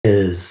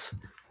is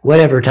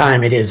whatever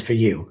time it is for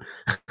you.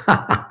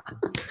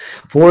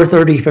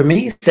 4:30 for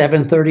me,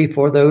 7:30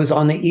 for those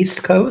on the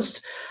East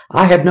Coast.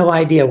 I have no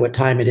idea what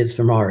time it is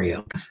for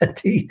Mario.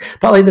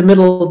 Probably the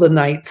middle of the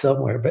night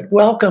somewhere. But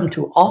welcome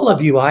to all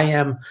of you. I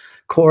am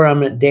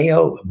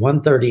CoramDeo,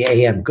 1:30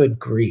 a.m. Good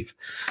grief.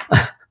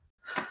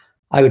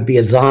 I would be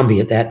a zombie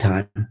at that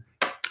time.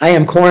 I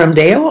am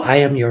CoramDeo. I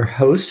am your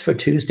host for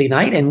Tuesday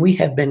night, and we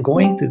have been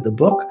going through the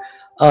book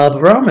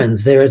of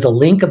Romans. There is a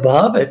link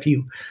above. If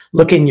you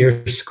look in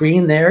your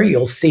screen there,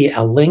 you'll see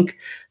a link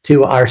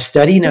to our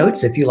study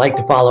notes if you like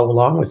to follow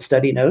along with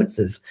study notes,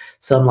 as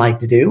some like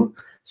to do.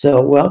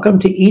 So welcome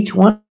to each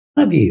one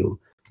of you.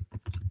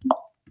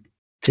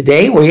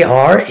 Today we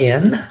are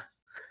in,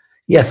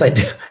 yes, I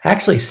do,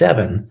 actually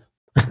 7,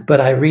 but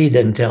I read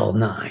until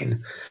 9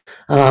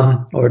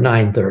 or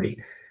 9:30.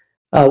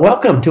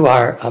 Welcome to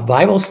our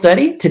Bible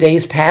study.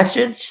 Today's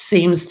passage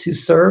seems to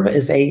serve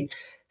as a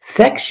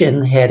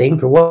section heading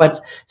for what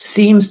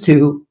seems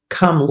to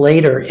come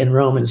later in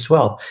Romans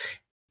 12.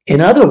 In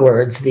other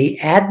words, the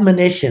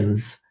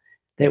admonitions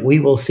that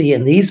we will see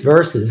in these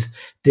verses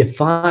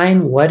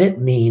define what it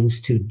means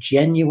to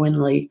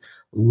genuinely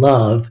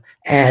love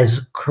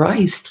as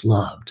Christ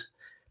loved.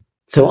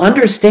 So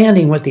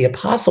understanding what the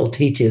apostle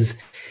teaches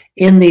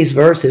in these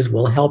verses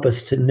will help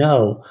us to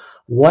know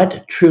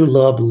what true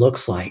love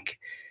looks like.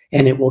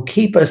 And it will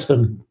keep us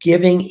from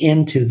giving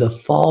into the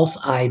false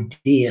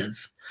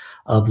ideas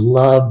of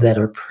love that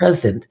are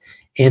present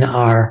in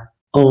our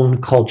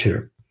own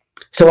culture.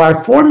 So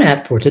our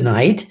format for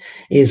tonight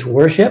is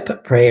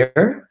worship,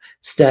 prayer,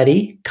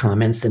 study,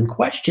 comments, and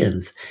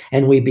questions.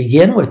 And we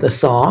begin with a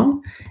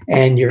song,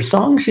 and your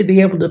song should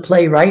be able to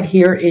play right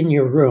here in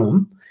your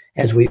room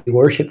as we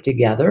worship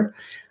together.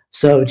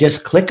 So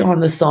just click on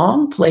the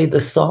song, play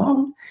the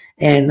song,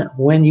 and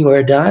when you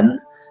are done,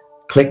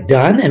 click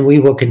done, and we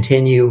will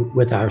continue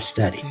with our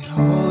study.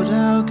 Behold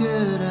how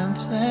good and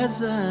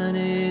pleasant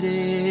it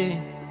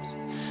is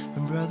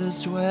when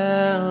brothers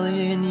dwell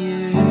in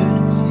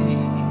unity.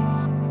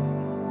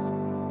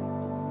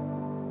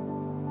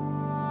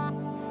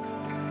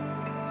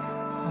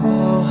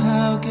 Oh,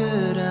 how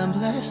good and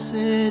blessed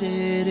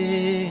it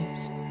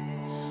is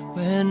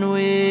when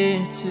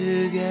we're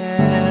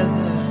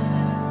together.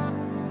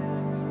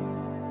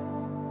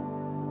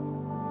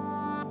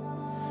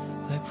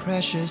 Like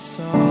precious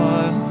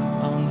oil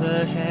on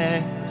the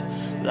head,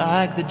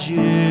 like the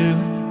dew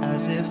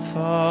as it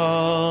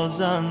falls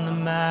on the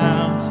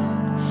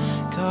mountain,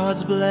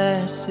 God's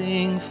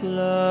blessing flows.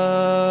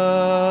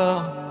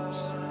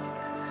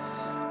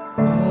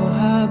 Oh,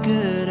 how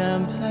good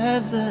and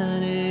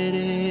pleasant it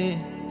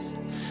is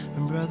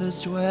when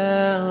brothers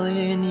dwell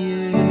in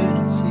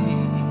unity,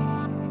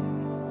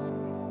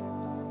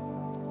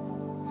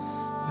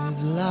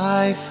 with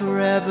life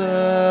forevermore,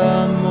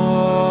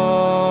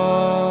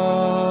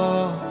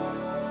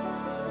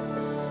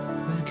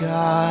 with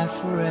God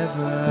forevermore,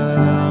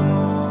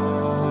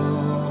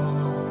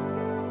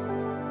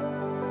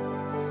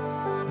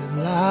 with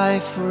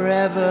life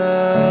forevermore,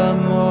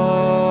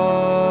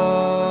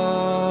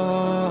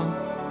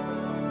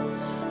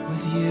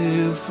 with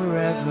you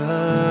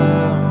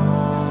forevermore.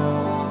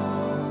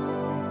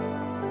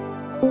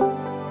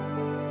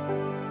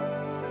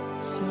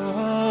 So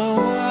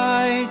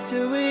why do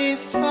we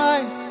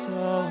fight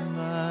so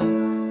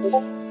much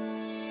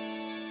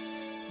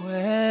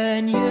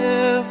when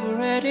you've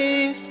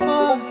already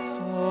fought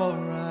for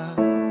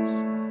us?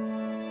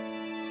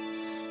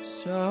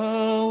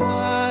 So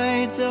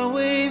why don't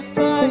we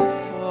fight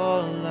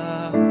for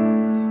love,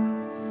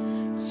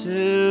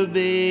 to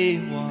be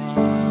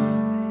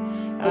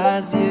one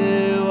as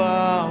you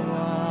are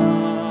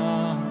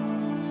one?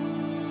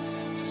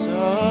 So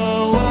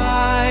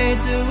why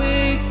do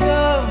we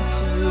go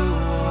to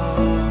war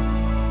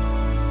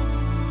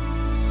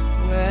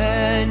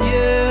when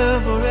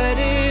you've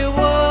already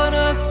won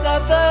us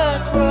at the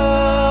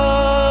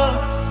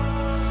cross?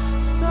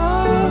 So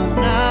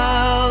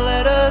now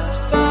let us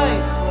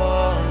fight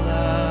for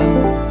love,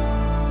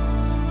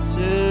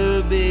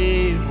 to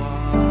be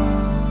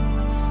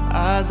one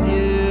as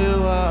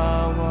you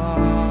are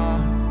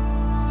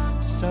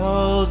one.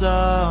 Souls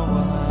are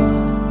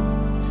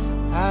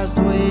one as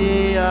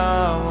we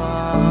are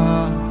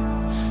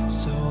one.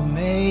 So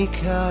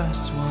make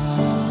us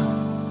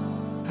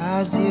one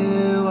as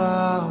you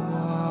are one.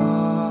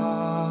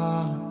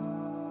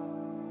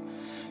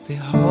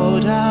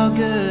 Behold how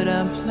good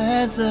and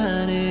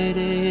pleasant it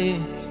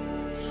is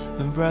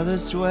when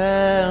brothers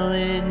dwell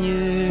in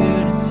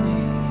unity.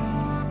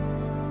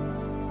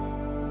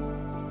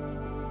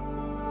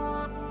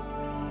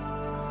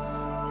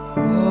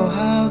 Oh,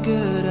 how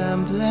good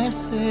and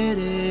blessed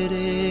it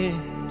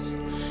is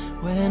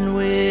when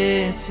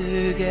we're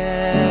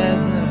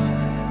together.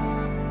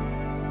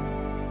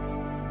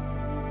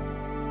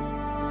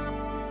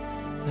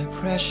 Like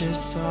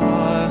precious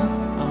oil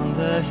on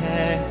the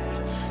head,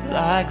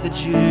 like the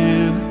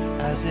dew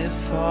as it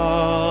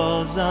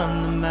falls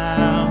on the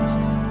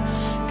mountain,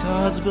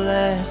 God's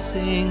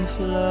blessing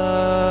flows.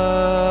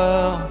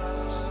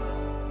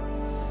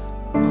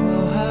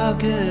 Oh, how how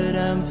good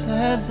and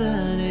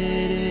pleasant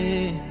it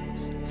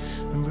is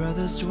when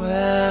brothers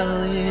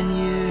dwell in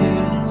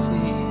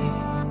unity,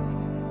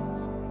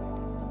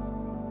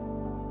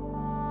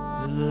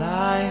 with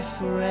life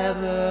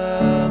forevermore,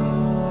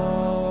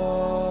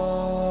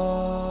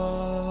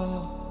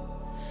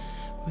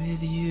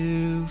 with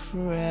you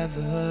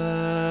forevermore.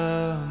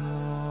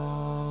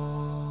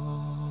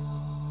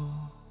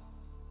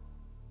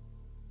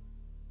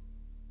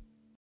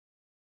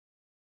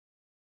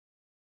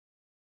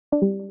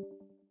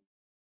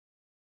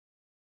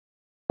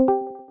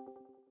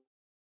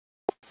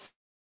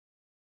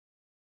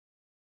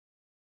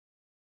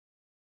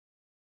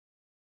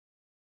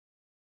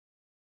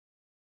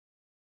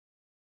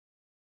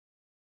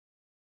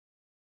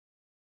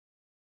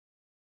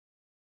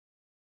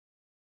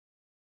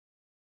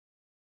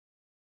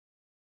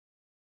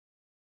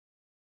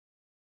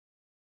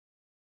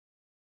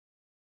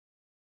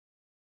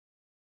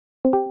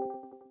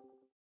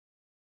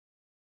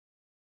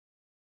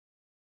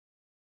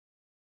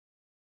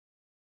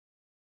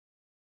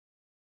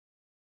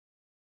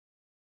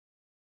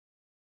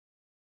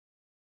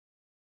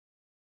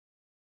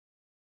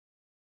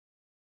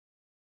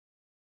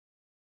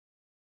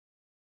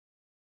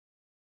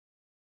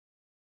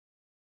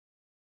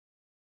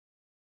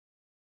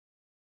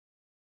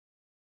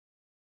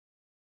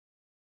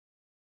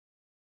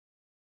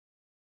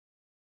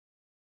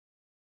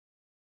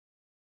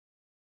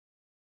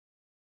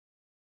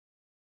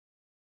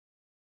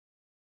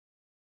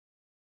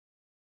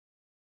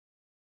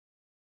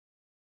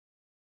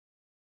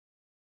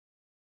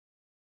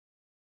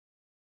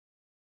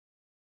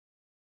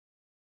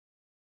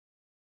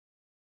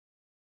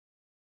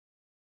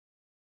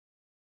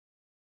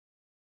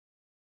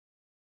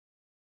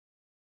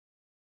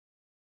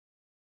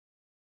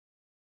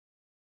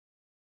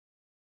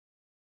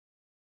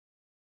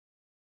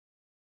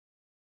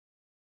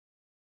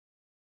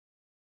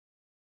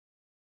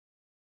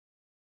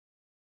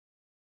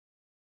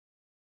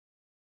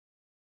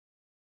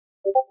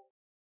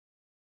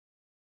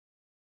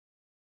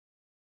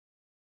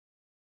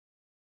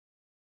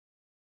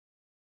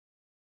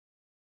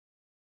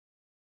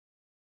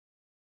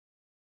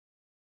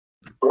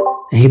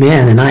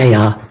 Amen.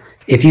 And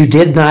if you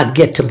did not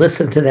get to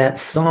listen to that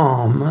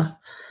psalm,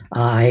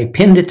 I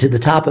pinned it to the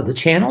top of the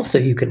channel so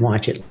you can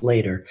watch it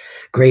later.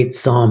 Great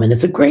psalm. And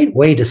it's a great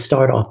way to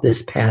start off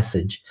this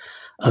passage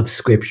of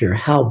Scripture.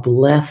 How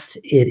blessed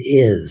it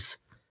is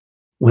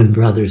when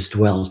brothers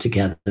dwell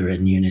together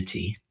in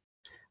unity.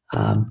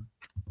 Let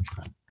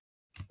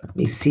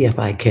me see if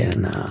I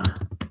can.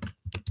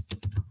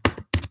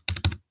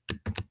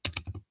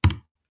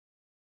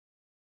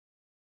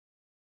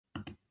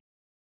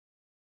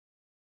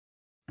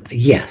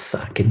 Yes,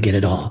 I can get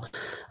it all.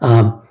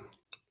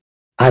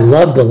 I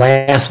love the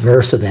last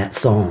verse of that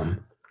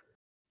psalm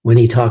when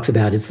he talks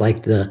about it's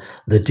like the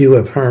dew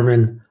of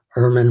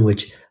Hermon,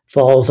 which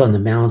falls on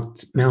the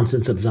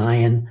mountains of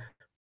Zion.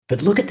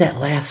 But look at that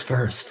last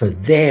verse. For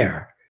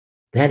there,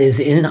 that is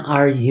in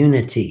our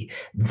unity,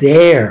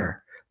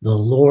 there the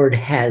Lord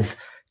has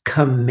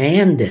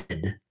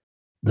commanded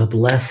the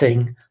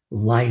blessing,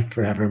 life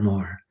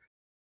forevermore.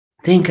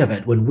 Think of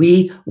it. When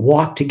we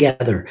walk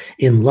together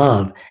in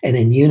love and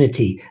in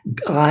unity,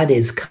 God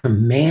is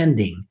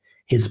commanding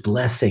his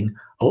blessing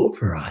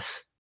over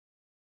us.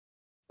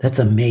 That's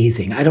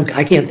amazing.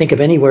 I can't think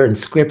of anywhere in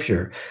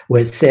Scripture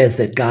where it says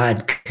that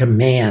God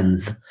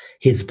commands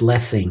his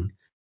blessing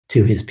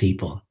to his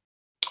people.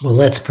 Well,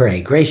 let's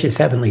pray. Gracious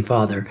Heavenly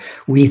Father,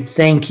 we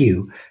thank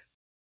you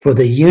for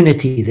the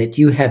unity that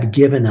you have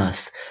given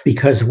us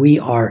because we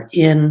are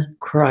in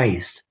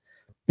Christ.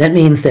 That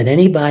means that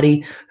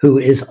anybody who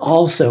is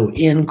also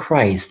in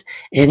Christ,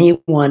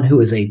 anyone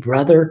who is a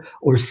brother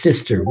or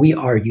sister, we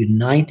are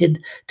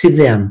united to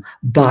them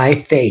by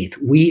faith.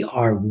 We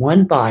are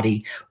one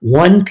body,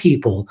 one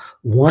people,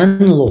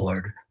 one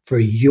Lord, for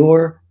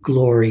your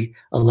glory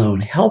alone.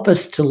 Help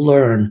us to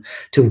learn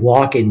to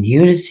walk in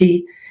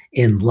unity,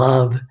 in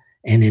love,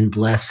 and in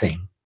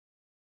blessing.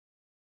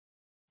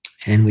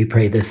 And we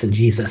pray this in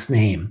Jesus'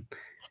 name.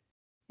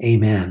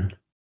 Amen.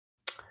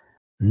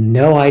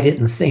 No, I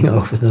didn't sing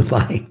over the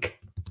mic.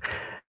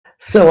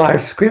 So our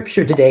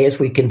scripture today, as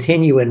we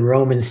continue in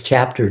Romans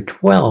chapter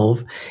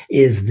 12,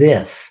 is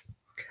this: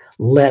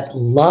 let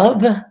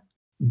love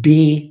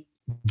be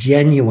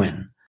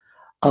genuine.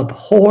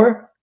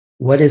 Abhor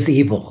what is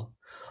evil.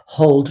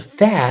 Hold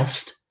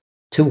fast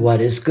to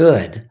what is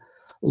good.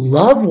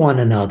 Love one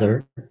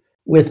another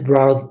with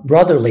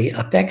brotherly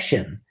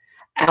affection.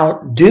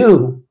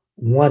 Outdo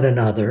one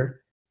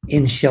another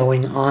in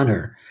showing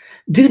honor.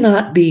 Do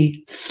not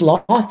be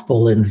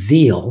slothful in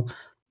zeal.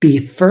 Be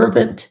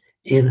fervent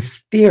in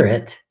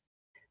spirit.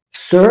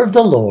 Serve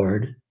the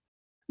Lord.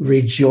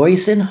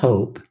 Rejoice in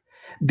hope.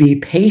 Be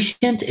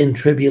patient in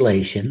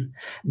tribulation.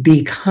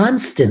 Be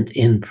constant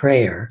in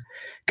prayer.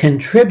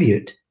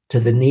 Contribute to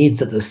the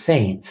needs of the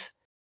saints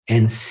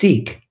and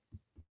seek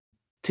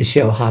to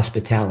show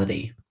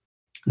hospitality.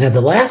 Now,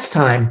 the last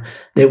time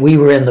that we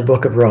were in the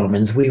book of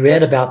Romans, we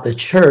read about the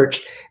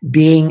church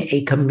being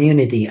a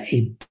community,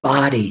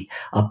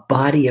 a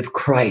body of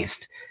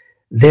Christ.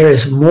 There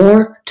is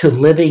more to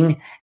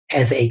living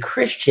as a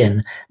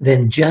Christian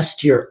than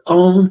just your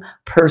own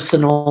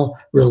personal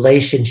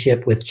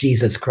relationship with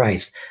Jesus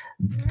Christ.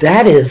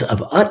 That is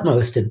of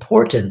utmost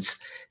importance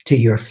to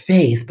your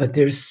faith, but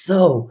there's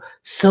so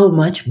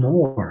much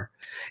more.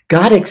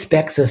 God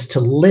expects us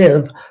to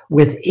live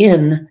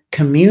within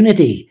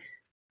community.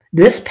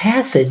 This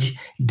passage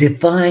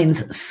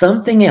defines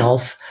something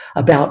else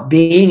about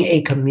being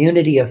a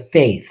community of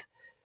faith.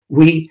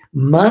 We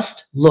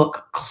must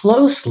look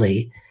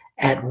closely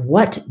at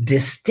what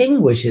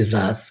distinguishes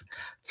us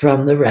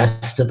from the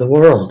rest of the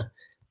world.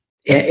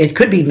 It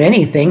could be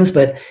many things,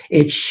 but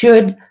it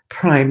should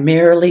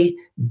primarily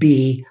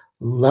be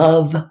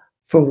love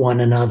for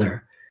one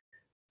another.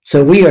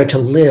 So we are to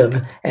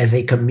live as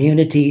a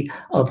community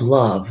of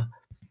love.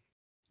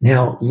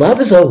 Now, love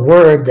is a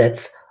word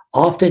that's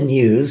often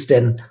used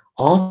and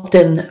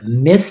often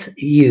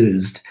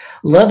misused.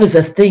 Love is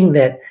a thing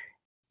that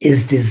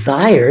is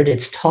desired,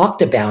 it's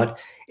talked about,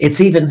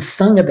 it's even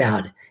sung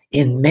about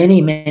in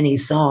many, many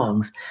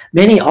songs.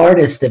 Many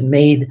artists have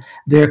made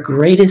their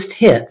greatest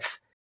hits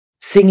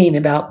singing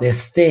about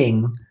this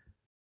thing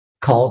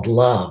called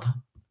love.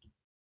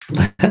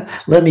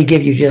 Let me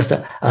give you just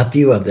a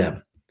few of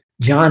them.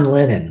 John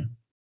Lennon,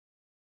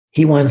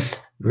 he once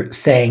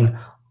sang,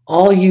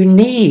 "All you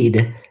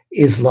need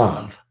is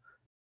love."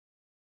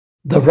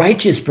 The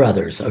Righteous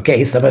Brothers,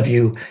 okay, some of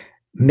you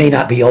may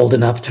not be old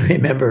enough to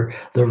remember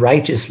the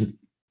Righteous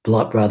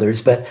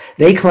Brothers, but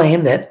they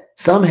claim that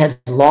some had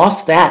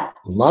lost that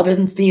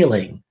loving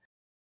feeling.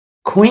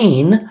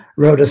 Queen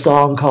wrote a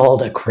song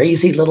called "A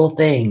Crazy Little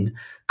Thing"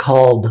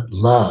 called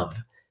Love.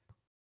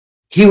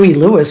 Huey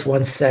Lewis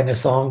once sang a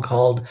song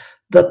called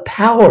 "The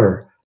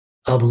Power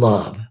of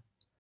Love."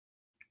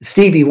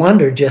 Stevie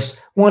Wonder just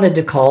wanted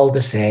to call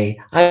to say,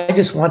 "I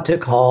just want to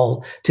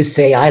call to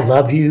say I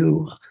love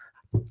you."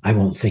 I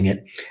won't sing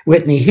it.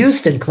 Whitney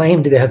Houston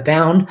claimed to have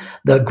found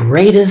the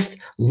greatest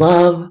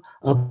love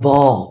of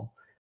all.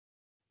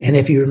 And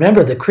if you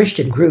remember the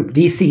Christian group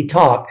DC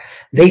Talk,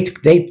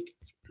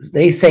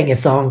 they sang a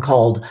song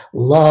called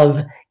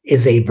 "Love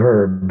is a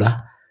Verb."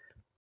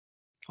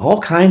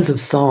 All kinds of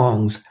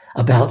songs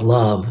about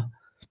love.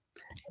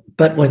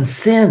 But when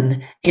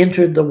sin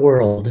entered the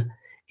world,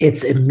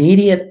 its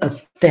immediate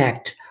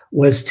effect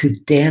was to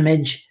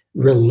damage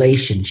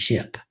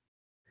relationship.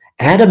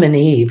 Adam and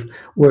Eve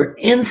were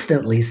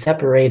instantly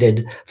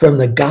separated from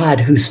the God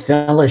whose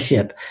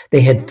fellowship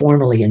they had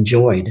formerly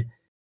enjoyed.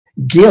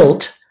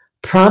 Guilt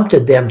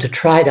prompted them to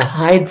try to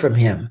hide from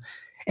him,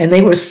 and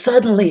they were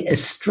suddenly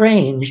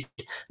estranged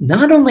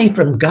not only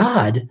from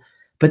God,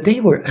 but they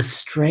were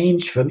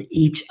estranged from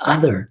each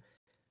other.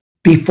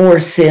 Before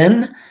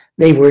sin,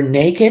 they were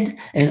naked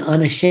and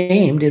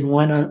unashamed in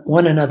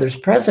one another's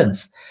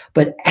presence.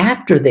 But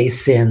after they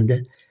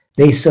sinned,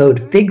 they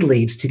sewed fig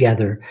leaves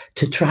together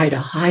to try to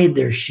hide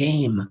their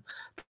shame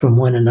from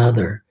one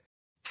another.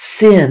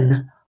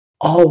 Sin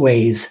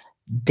always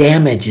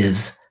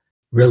damages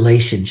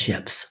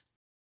relationships.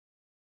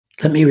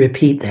 Let me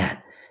repeat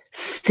that.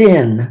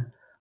 Sin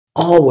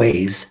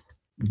always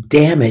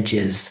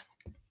damages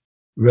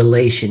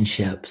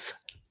relationships.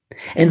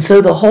 And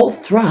so the whole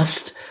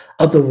thrust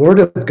of the Word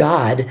of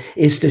God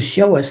is to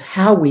show us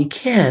how we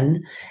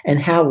can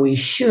and how we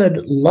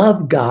should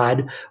love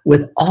God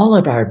with all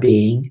of our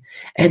being,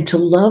 and to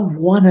love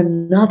one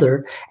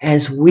another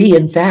as we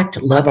in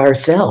fact love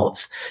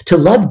ourselves. To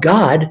love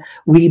God,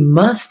 we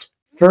must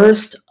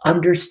first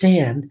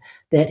understand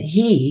that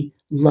He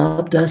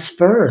loved us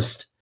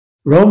first.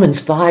 Romans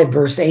 5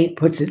 verse 8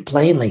 puts it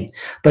plainly,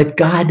 but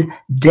God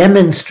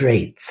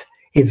demonstrates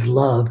His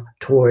love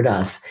toward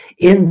us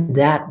in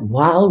that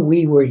while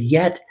we were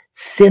yet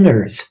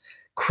sinners,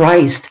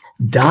 Christ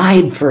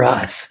died for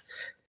us.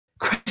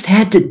 Christ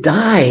had to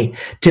die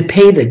to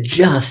pay the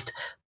just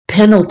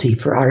penalty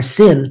for our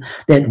sin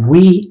that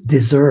we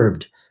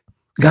deserved.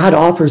 God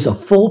offers a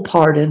full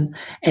pardon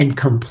and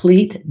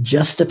complete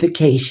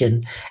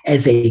justification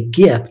as a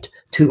gift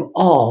to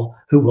all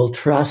who will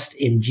trust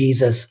in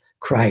Jesus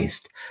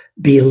Christ.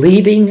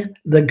 Believing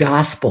the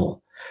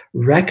gospel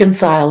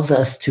reconciles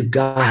us to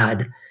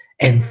God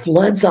and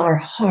floods our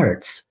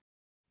hearts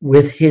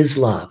with His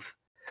love,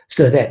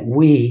 so that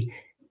we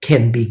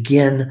can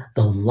begin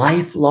the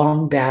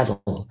lifelong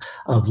battle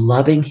of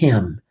loving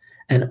Him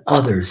and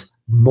others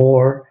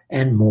more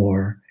and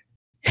more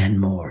and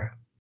more.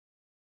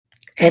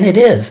 And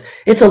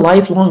it's a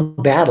lifelong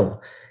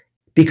battle.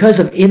 Because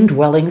of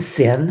indwelling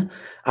sin,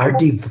 our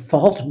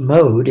default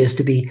mode is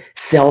to be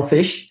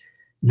selfish,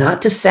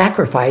 not to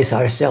sacrifice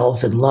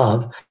ourselves in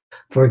love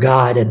for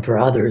God and for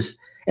others.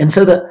 And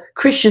so the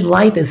Christian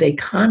life is a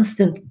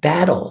constant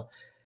battle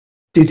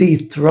to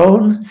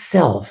dethrone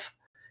self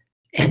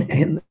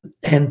and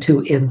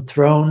to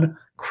enthrone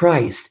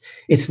Christ.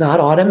 It's not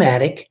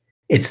automatic.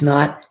 It's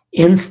not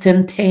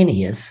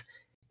instantaneous.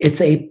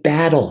 It's a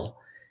battle.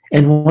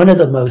 And one of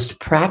the most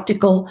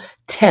practical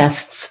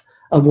tests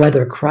of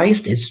whether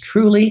Christ is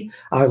truly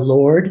our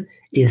Lord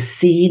is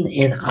seen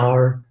in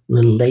our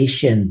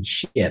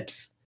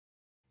relationships.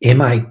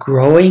 Am I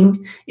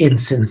growing in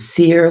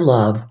sincere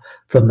love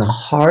from the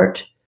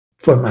heart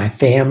for my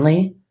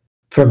family,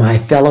 for my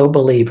fellow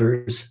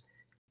believers,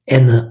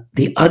 and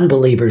the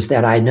unbelievers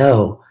that I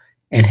know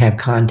and have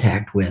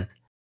contact with?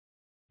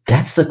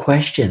 That's the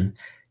question.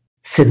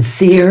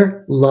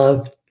 Sincere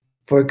love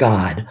for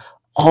God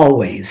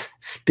always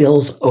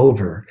spills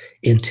over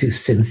into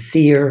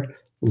sincere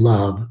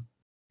love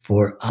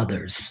for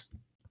others.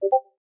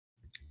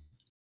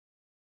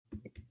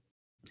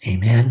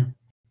 Amen.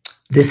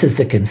 This is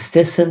the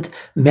consistent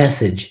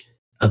message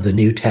of the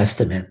New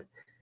Testament.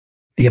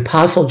 The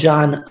Apostle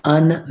John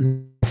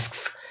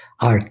unmasks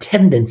our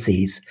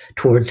tendencies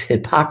towards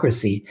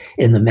hypocrisy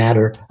in the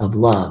matter of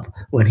love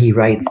when he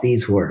writes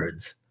these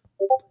words.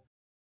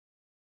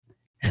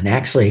 And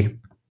actually,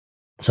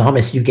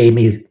 Psalmist, you gave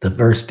me the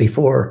verse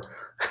before.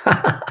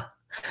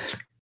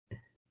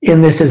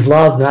 In this is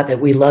love, not that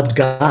we loved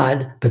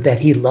God, but that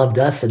he loved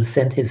us and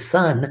sent his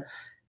Son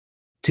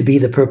to be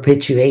the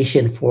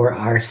propitiation for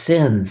our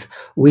sins.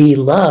 We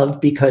love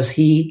because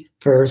he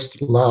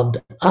first loved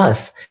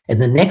us.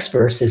 And the next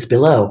verse is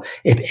below.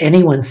 If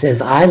anyone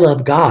says, I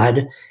love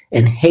God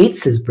and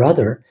hates his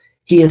brother,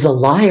 he is a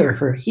liar,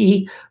 for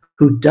he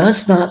who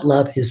does not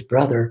love his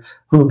brother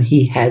whom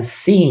he has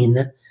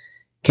seen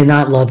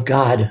cannot love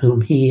God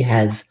whom he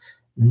has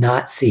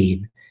not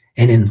seen.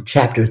 And in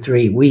chapter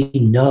 3, we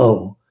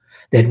know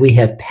that we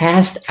have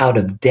passed out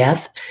of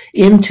death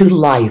into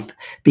life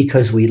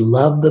because we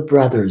love the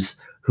brothers.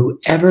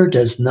 Whoever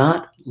does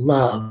not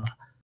love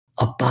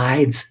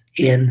abides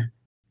in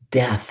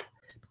death.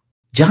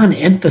 John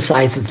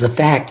emphasizes the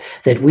fact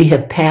that we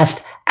have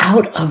passed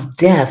out of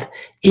death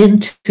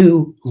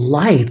into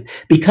life.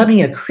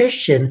 Becoming a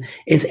Christian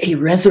is a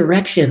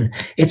resurrection.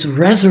 It's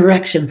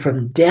resurrection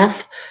from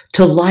death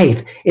to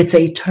life. It's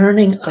a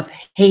turning of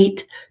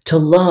hate to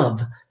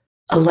love.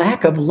 A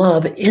lack of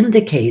love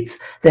indicates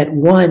that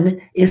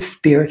one is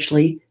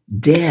spiritually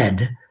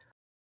dead.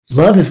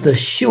 Love is the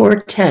sure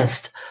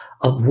test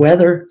of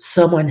whether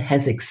someone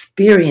has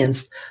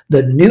experienced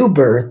the new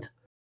birth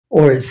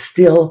or is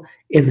still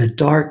in the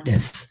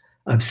darkness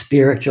of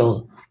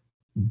spiritual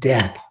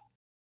death.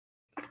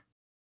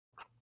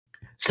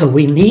 So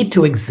we need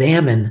to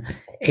examine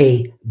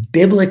a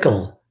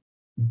biblical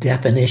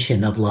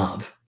definition of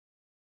love.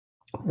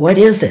 What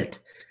is it,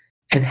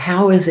 and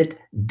how is it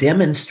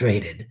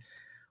demonstrated?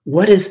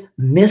 What is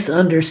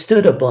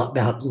misunderstood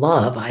about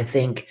love, I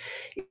think,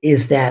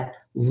 is that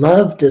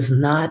love does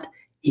not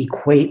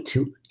equate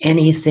to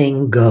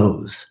anything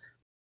goes.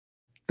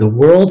 The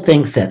world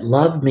thinks that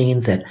love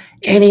means that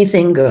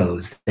anything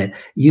goes, that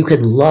you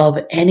can love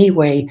any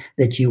way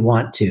that you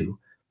want to.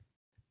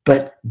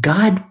 But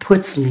God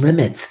puts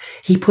limits.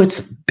 He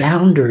puts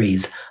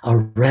boundaries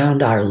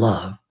around our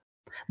love.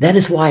 That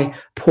is why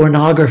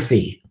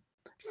pornography,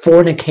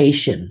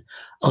 fornication,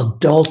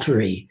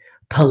 adultery,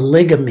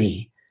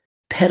 polygamy,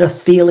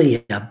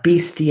 pedophilia,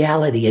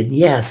 bestiality, and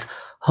yes,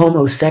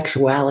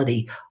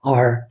 homosexuality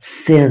are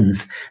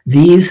sins.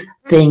 These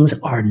things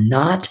are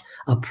not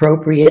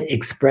appropriate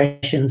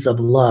expressions of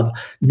love,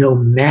 no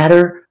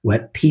matter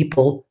what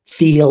people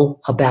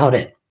feel about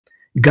it.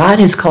 God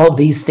has called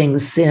these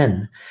things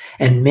sin,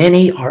 and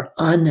many are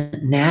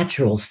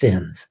unnatural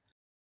sins.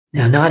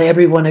 Now, not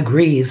everyone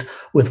agrees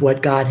with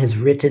what God has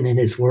written in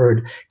his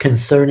word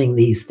concerning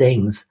these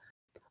things.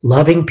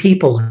 Loving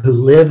people who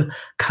live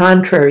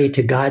contrary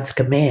to God's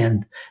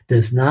command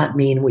does not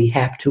mean we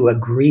have to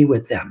agree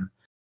with them.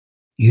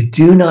 You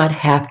do not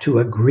have to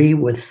agree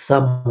with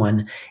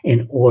someone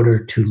in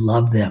order to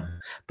love them,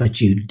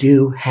 but you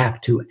do have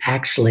to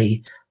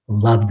actually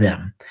love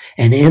them.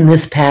 And in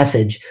this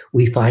passage,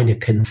 we find a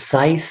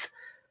concise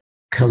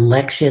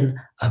collection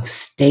of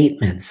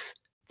statements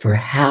for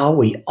how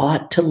we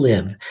ought to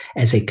live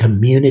as a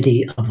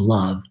community of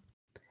love.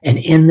 And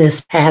in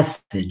this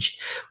passage,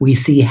 we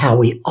see how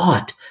we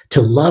ought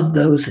to love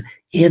those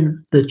in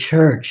the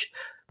church.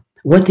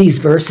 What these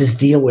verses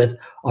deal with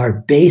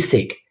are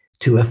basic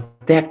to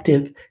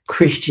effective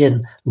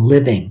Christian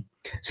living.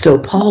 So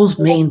Paul's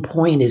main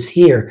point is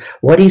here.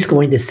 What he's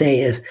going to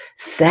say is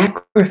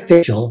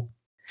sacrificial,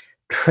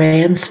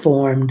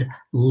 transformed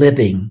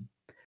living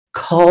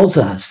calls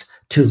us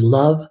to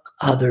love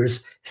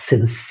others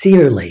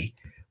sincerely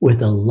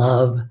with a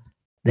love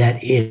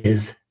that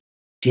is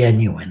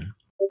genuine.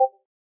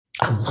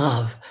 A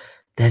love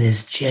that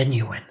is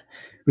genuine.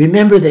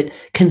 Remember that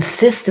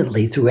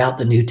consistently throughout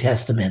the New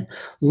Testament,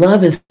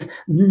 love is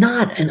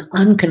not an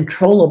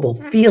uncontrollable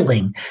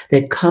feeling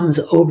that comes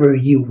over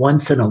you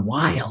once in a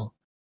while.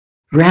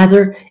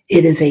 Rather,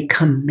 it is a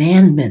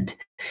commandment.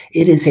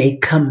 It is a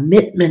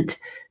commitment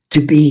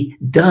to be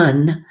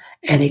done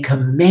and a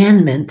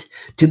commandment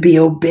to be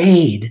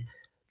obeyed.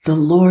 The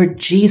Lord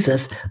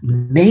Jesus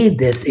made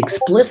this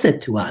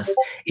explicit to us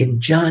in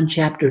John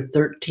chapter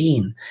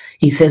 13.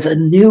 He says, a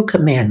new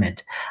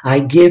commandment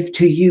I give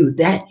to you,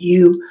 that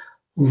you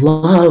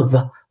love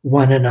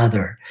one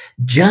another.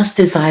 Just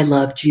as I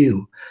loved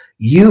you,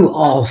 you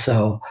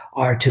also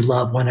are to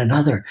love one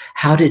another.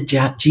 How did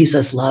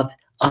Jesus love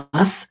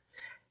us?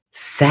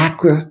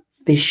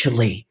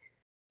 Sacrificially,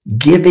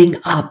 giving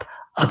up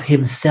of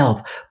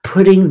himself,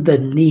 putting the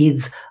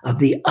needs of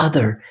the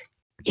other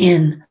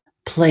in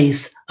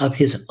place of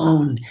his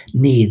own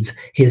needs,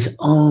 his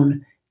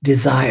own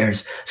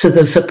desires. So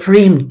the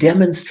supreme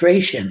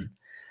demonstration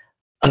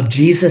of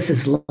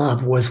Jesus's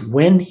love was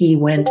when he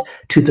went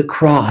to the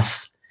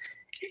cross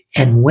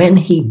and when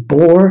he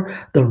bore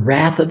the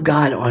wrath of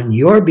God on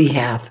your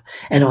behalf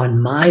and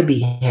on my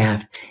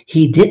behalf.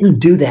 He didn't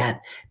do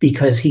that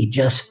because he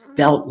just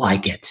felt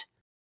like it.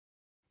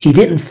 He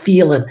didn't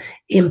feel an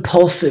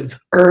impulsive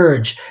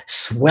urge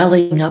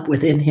swelling up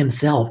within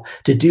himself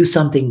to do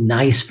something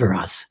nice for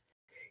us.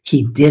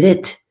 He did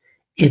it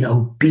in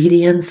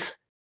obedience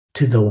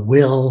to the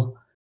will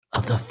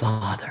of the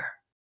Father.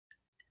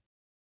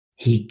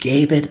 He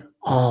gave it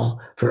all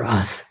for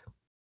us.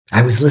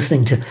 I was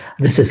listening to,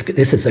 this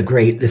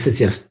is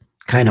just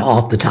kind of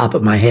off the top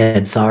of my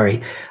head,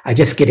 sorry. I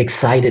just get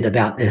excited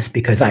about this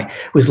because I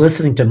was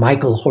listening to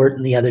Michael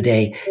Horton the other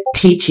day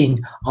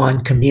teaching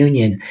on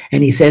communion,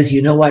 and he says,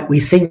 you know what, we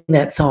sing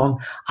that song,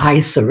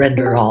 I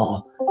Surrender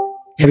All.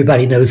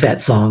 Everybody knows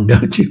that song,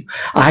 don't you?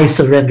 I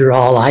surrender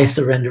all, I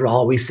surrender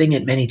all. We sing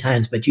it many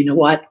times, but you know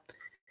what?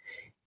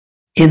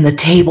 In the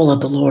table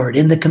of the Lord,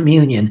 in the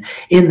communion,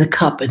 in the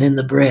cup and in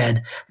the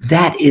bread,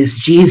 that is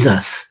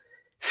Jesus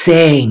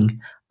saying,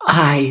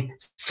 I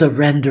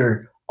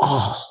surrender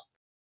all.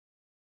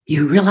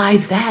 You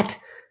realize that?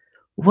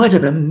 What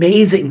an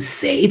amazing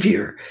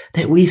Savior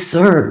that we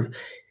serve.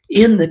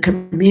 In the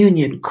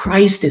communion,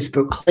 Christ is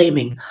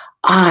proclaiming,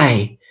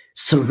 I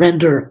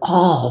surrender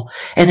all.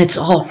 And it's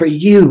all for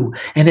you,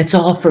 and it's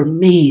all for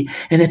me,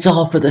 and it's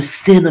all for the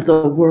sin of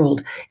the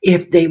world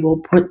if they will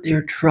put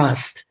their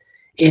trust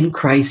in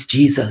Christ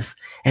Jesus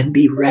and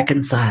be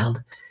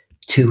reconciled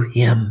to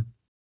him.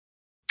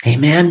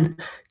 Amen.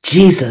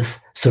 Jesus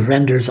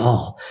surrenders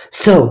all.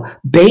 So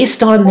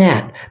based on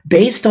that,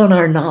 based on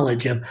our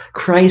knowledge of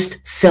Christ's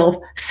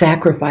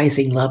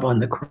self-sacrificing love on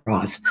the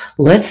cross,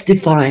 let's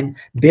define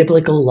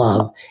biblical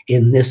love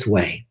in this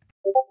way.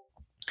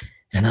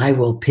 And I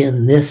will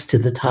pin this to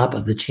the top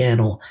of the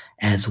channel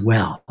as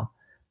well.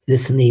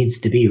 This needs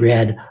to be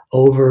read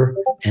over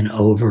and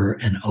over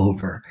and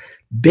over.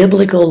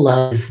 Biblical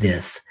love is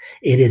this.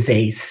 It is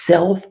a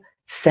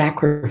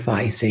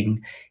self-sacrificing,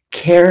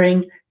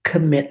 caring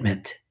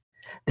commitment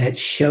that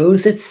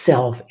shows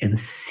itself in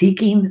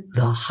seeking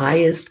the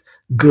highest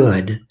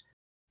good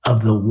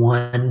of the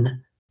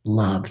one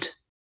loved.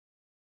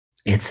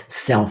 It's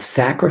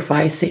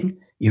self-sacrificing.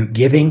 You're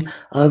giving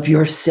of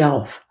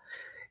yourself.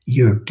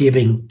 You're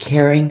giving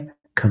caring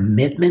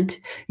commitment.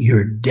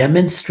 You're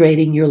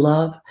demonstrating your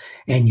love,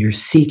 and you're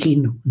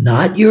seeking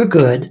not your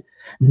good,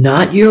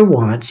 not your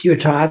wants. You're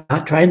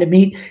not trying to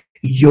meet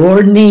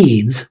your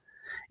needs.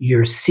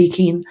 You're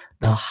seeking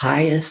the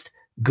highest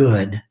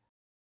good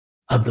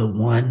of the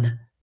one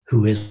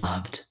who is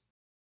loved.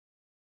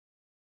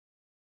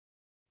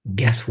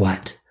 Guess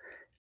what?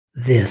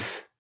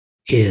 This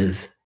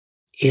is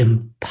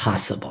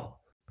impossible.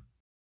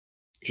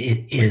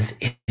 It is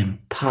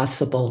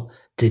impossible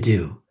to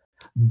do.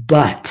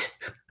 But,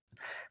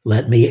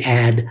 let me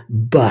add,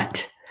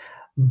 but,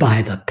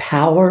 by the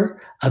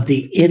power of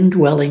the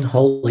indwelling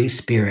Holy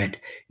Spirit,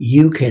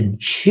 you can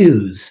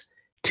choose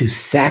to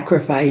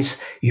sacrifice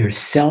your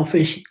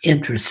selfish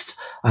interests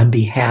on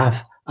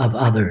behalf of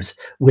others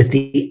with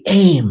the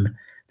aim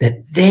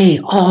that they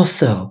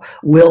also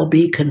will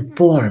be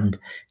conformed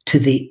to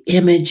the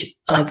image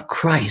of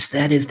Christ.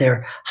 That is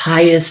their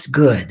highest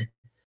good.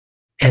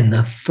 And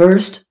the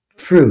first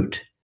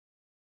fruit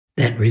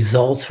that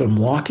results from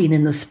walking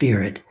in the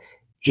Spirit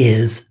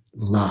is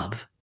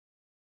love.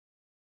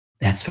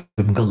 That's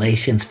from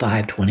Galatians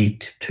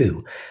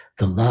 5:22.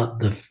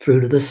 The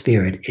fruit of the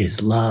Spirit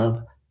is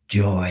love,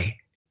 joy,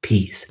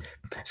 peace.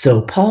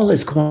 So Paul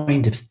is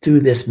going to,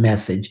 through this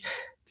message,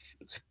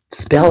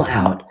 spell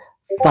out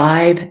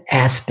 5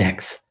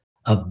 aspects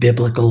of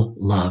biblical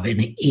love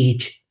in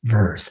each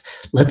verse.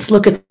 Let's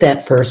look at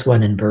that first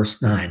one in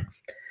verse 9.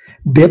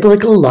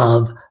 Biblical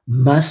love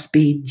must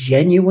be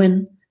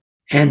genuine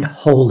and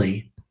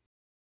holy.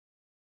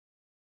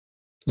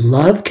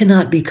 Love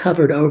cannot be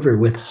covered over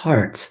with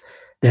hearts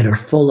that are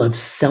full of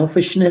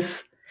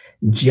selfishness,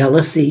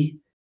 jealousy,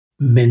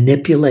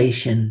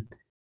 manipulation,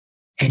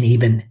 and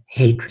even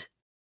hatred.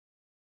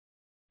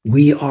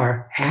 We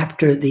are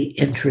after the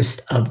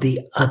interest of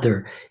the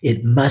other.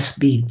 It must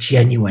be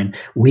genuine.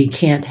 We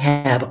can't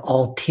have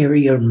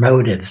ulterior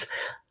motives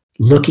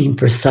looking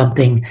for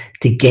something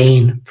to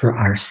gain for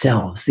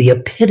ourselves. The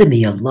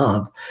epitome of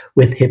love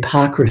with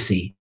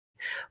hypocrisy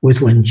was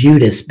when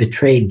Judas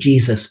betrayed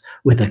Jesus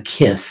with a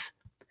kiss.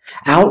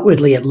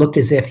 Outwardly, it looked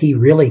as if he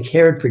really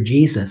cared for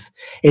Jesus,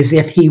 as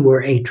if he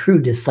were a true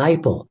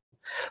disciple.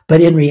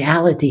 But in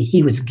reality,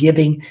 he was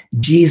giving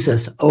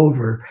Jesus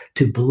over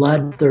to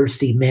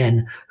bloodthirsty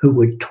men who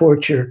would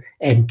torture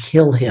and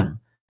kill him.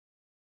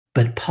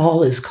 but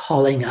Paul is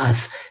calling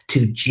us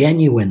to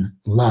genuine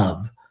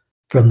love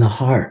from the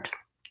heart.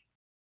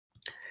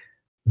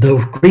 The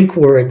Greek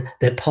word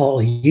that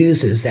Paul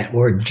uses, that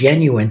word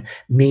genuine,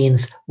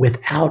 means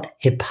without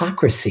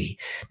hypocrisy.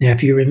 Now,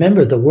 if you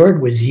remember, the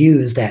word was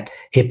used, that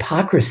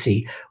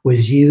hypocrisy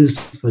was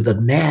used for the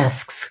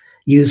masks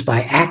used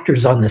by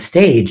actors on the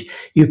stage.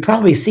 You've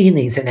probably seen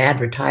these in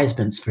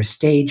advertisements for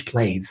stage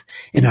plays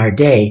in our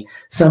day.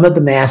 Some of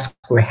the masks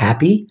were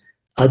happy,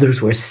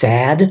 others were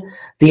sad.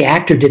 The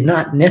actor did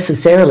not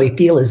necessarily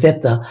feel as if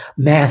the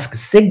mask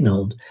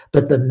signaled,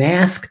 but the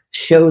mask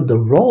showed the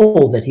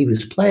role that he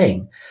was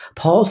playing.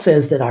 Paul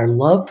says that our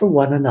love for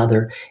one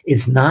another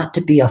is not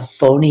to be a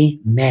phony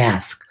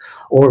mask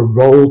or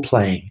role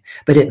playing,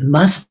 but it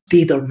must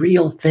be the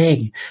real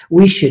thing.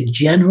 We should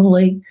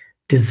generally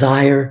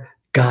desire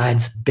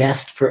God's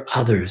best for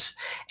others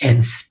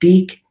and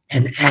speak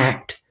and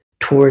act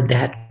toward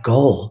that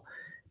goal.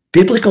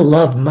 Biblical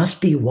love must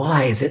be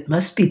wise. It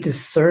must be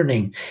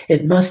discerning.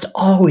 It must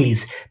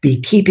always be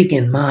keeping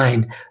in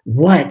mind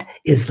what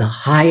is the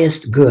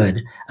highest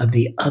good of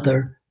the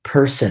other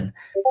person.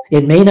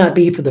 It may not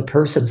be for the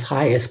person's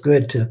highest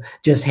good to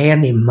just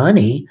hand him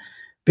money,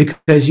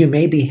 because you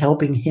may be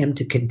helping him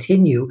to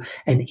continue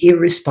an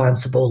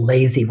irresponsible,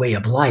 lazy way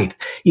of life.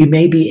 You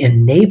may be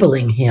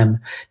enabling him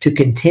to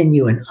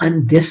continue an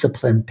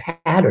undisciplined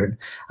pattern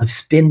of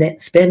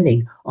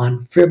spending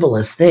on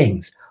frivolous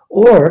things.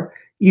 Or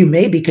you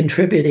may be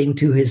contributing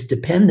to his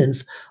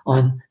dependence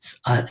on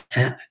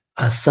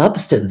a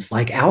substance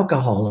like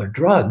alcohol or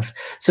drugs.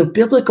 So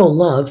biblical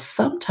love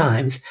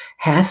sometimes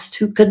has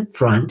to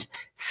confront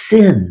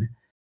sin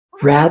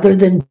rather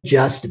than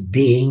just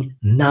being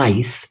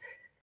nice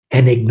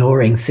and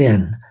ignoring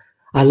sin.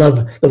 I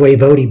love the way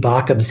Vodi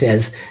Bakum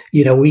says,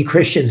 we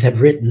Christians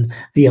have written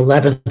the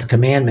 11th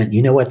commandment.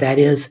 You know what that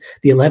is?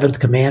 The 11th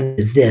commandment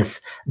is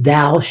this: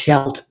 thou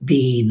shalt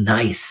be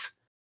nice.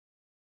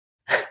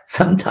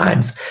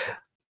 Sometimes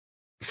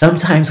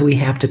we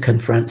have to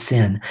confront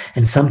sin,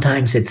 and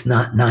sometimes it's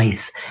not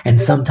nice,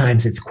 and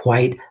sometimes it's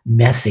quite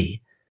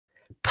messy.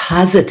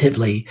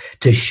 Positively,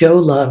 to show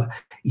love,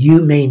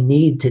 you may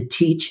need to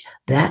teach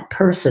that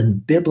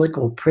person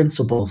biblical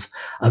principles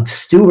of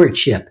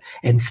stewardship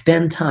and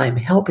spend time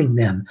helping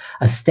them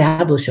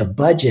establish a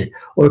budget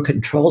or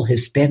control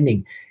his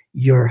spending.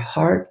 Your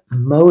heart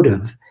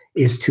motive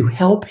is to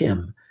help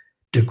him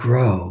to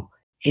grow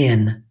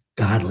in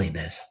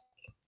godliness.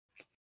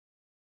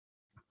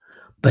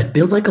 But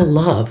biblical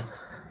love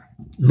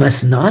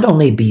must not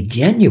only be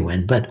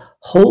genuine, but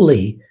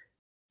holy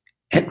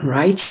and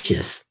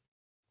righteous.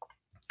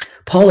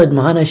 Paul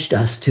admonished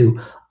us to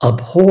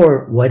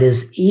abhor what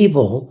is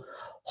evil,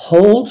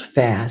 hold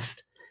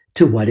fast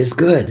to what is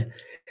good.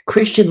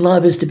 Christian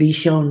love is to be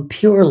shown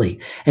purely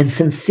and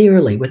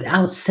sincerely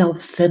without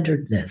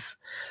self-centeredness.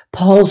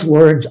 Paul's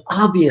words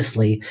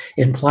obviously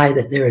imply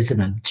that there is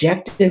an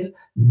objective,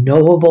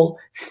 knowable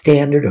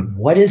standard of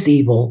what is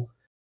evil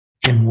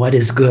and what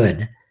is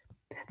good.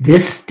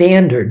 This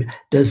standard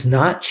does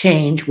not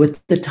change with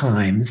the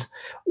times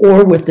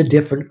or with the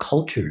different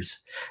cultures.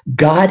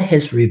 God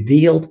has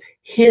revealed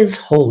his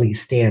holy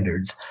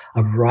standards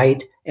of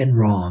right and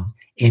wrong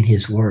in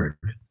his word.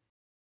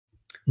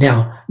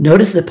 Now,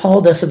 notice that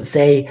Paul doesn't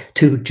say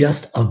to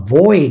just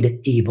avoid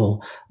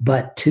evil,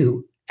 but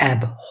to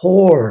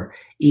abhor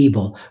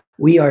evil.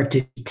 We are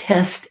to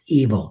detest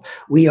evil.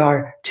 We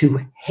are to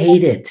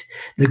hate it.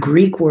 The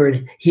Greek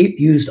word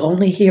used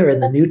only here in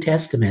the New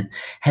Testament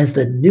has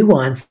the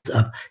nuance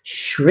of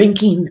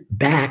shrinking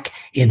back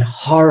in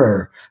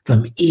horror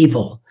from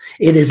evil.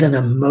 It is an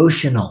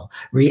emotional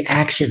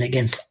reaction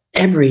against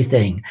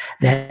everything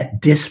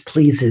that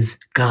displeases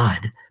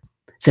God.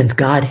 Since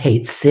God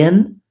hates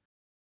sin,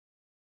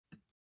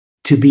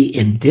 to be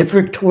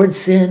indifferent towards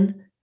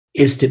sin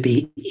is to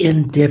be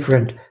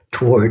indifferent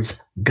towards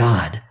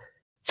God.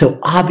 So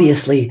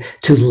obviously,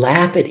 to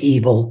laugh at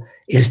evil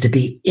is to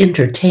be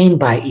entertained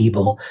by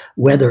evil,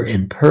 whether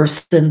in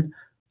person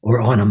or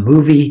on a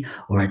movie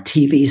or a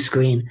TV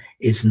screen,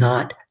 is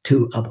not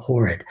to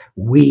abhor it.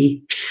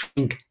 We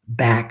shrink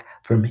back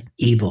from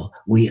evil.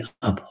 We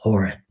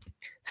abhor it.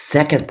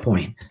 Second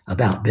point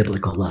about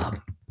biblical love.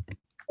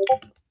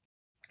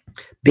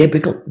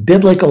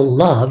 Biblical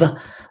love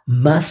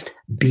must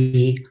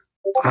be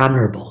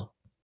honorable.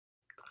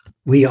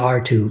 We are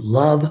to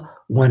love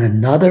one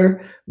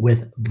another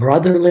with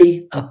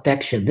brotherly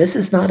affection. This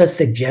is not a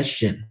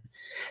suggestion.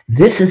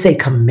 This is a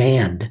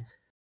command,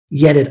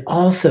 yet it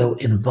also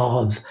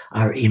involves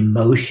our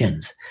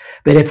emotions.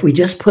 But if we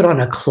just put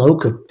on a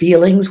cloak of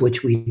feelings,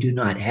 which we do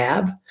not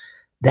have,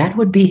 that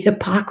would be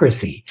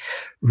hypocrisy.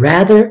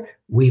 Rather,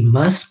 we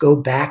must go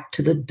back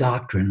to the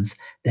doctrines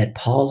that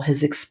Paul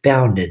has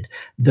expounded,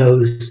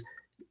 those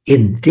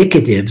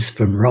indicatives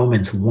from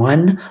Romans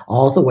 1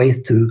 all the way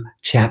through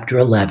chapter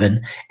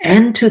 11,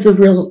 and to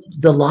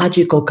the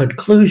logical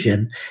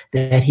conclusion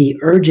that he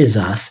urges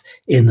us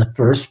in the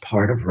first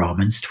part of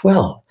Romans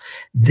 12.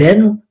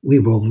 Then we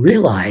will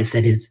realize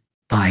that it's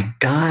by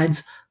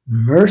God's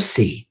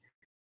mercy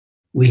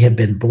we have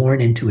been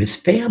born into his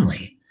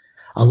family.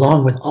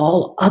 along with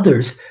all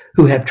others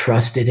who have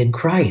trusted in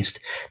Christ.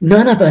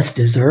 None of us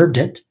deserved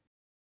it,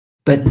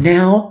 but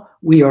now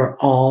we are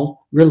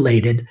all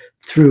related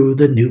through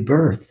the new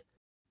birth.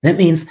 That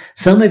means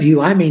some of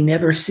you I may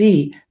never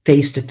see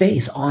face to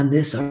face on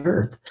this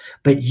earth,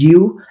 but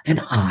you and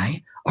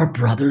I are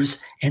brothers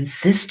and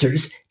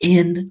sisters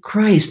in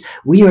Christ.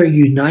 We are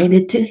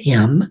united to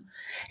him,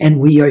 and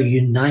we are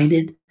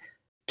united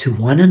to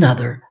one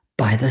another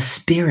by the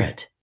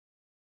Spirit.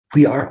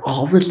 We are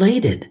all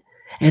related,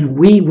 and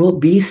we will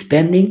be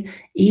spending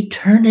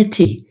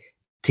eternity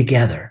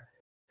together.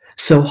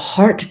 So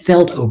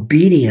heartfelt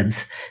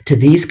obedience to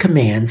these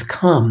commands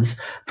comes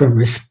from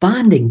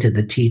responding to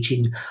the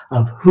teaching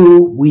of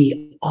who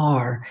we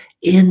are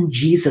in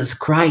Jesus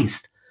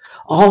Christ.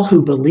 All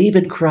who believe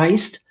in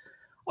Christ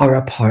are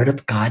a part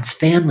of God's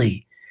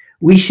family.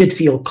 We should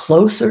feel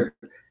closer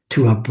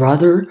to a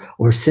brother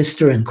or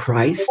sister in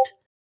Christ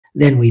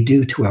than we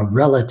do to a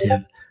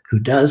relative who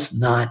does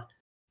not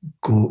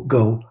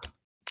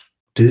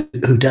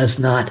who does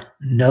not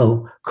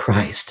know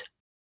Christ.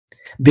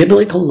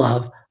 Biblical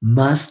love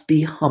must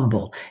be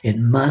humble. It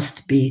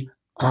must be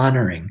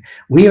honoring.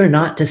 We are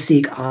not to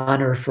seek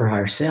honor for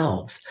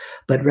ourselves,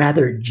 but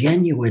rather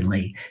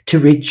genuinely to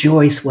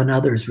rejoice when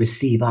others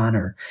receive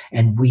honor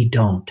and we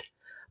don't.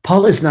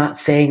 Paul is not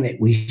saying that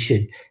we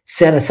should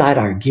set aside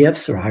our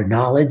gifts or our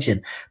knowledge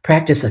and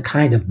practice a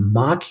kind of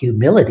mock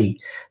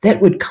humility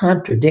that would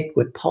contradict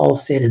what Paul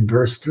said in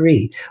verse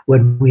 3,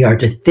 when we are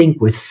to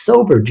think with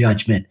sober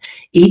judgment,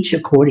 each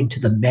according to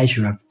the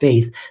measure of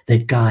faith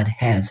that God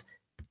has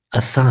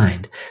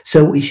assigned.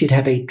 So we should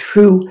have a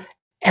true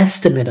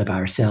estimate of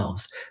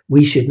ourselves.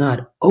 We should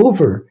not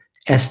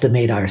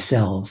overestimate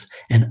ourselves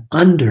and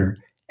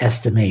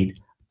underestimate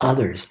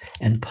others.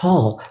 And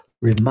Paul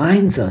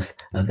reminds us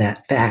of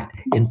that fact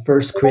in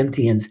 1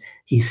 Corinthians.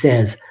 He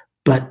says,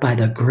 "But by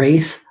the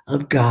grace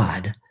of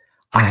God,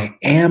 I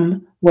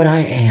am what I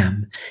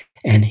am,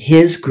 and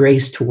his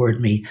grace toward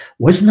me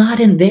was not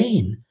in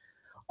vain.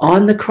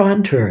 On the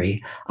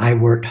contrary, I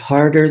worked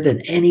harder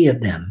than any of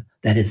them,"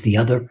 that is the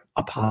other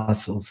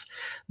apostles,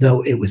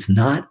 "though it was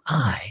not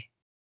I,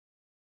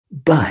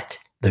 but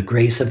the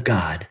grace of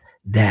God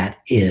that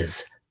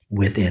is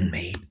within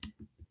me."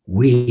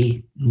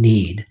 We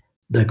need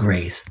the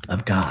grace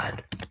of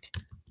God.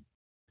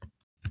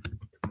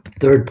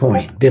 Third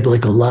point,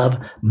 biblical love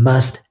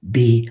must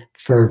be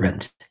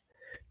fervent.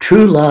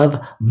 True love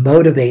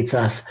motivates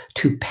us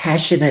to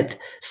passionate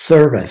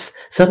service.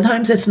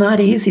 Sometimes it's not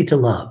easy to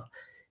love.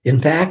 In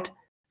fact,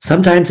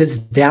 sometimes it's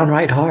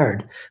downright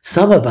hard.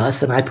 Some of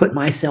us, and I put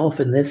myself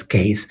in this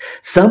case,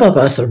 some of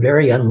us are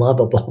very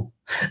unlovable.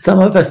 Some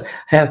of us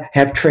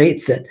have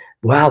traits that,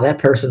 wow, that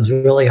person's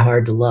really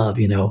hard to love.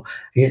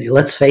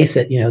 Let's face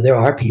it, there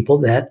are people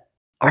that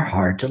are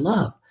hard to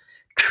love.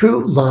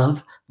 True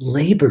love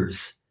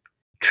labors.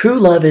 True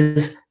love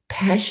is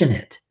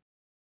passionate.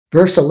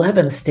 Verse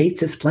 11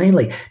 states this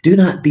plainly: "Do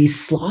not be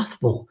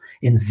slothful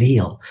in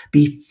zeal.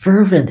 Be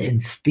fervent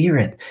in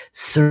spirit.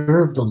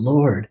 Serve the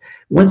Lord."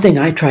 One thing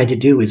I try to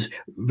do is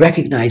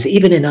recognize,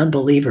 even in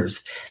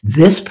unbelievers,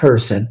 this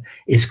person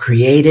is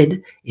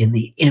created in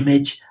the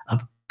image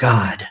of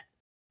God.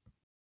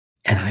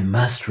 And I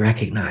must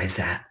recognize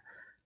that.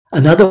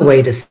 Another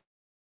way to say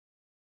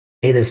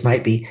this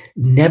might be,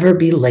 never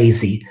be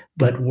lazy,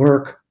 but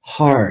work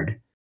hard.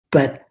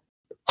 But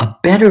a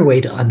better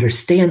way to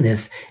understand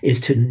this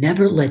is to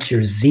never let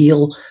your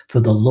zeal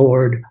for the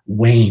Lord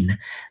wane.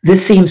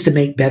 This seems to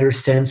make better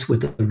sense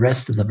with the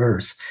rest of the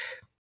verse.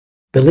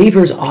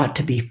 Believers ought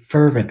to be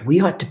fervent. We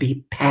ought to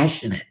be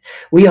passionate.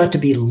 We ought to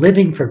be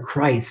living for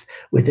Christ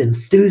with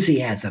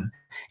enthusiasm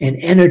and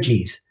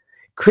energies.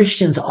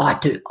 Christians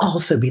ought to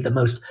also be the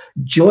most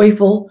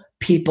joyful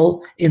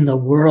people in the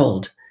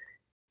world.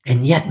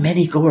 And yet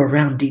many go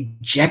around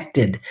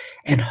dejected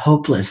and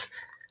hopeless.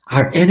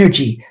 Our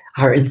energy,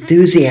 our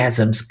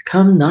enthusiasms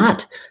come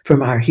not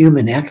from our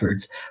human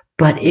efforts,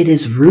 but it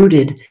is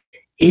rooted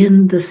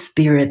in the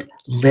Spirit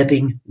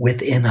living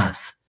within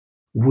us.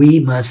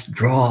 We must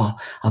draw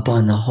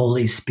upon the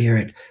Holy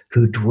Spirit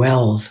who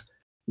dwells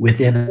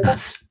within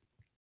us.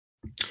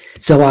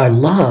 So our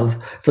love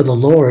for the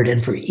Lord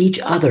and for each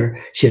other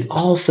should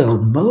also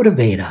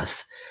motivate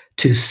us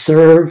to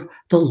serve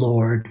the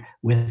Lord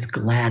with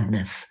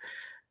gladness.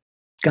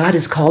 God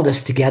has called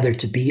us together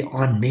to be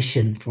on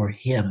mission for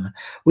him.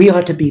 We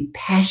ought to be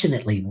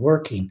passionately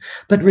working,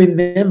 but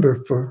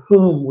remember for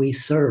whom we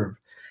serve.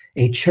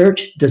 A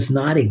church does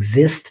not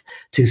exist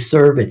to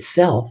serve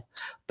itself,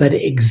 but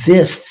it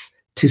exists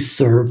to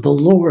serve the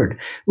Lord.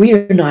 We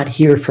are not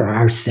here for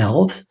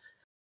ourselves,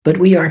 but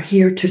we are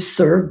here to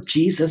serve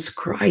Jesus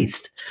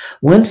Christ.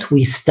 Once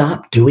we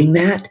stop doing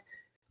that,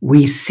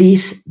 we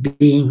cease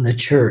being the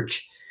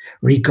church.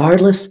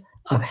 Regardless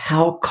of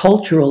how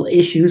cultural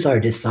issues are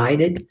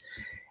decided,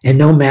 and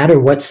no matter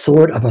what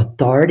sort of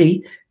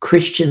authority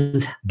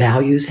Christians'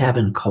 values have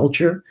in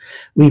culture,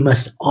 we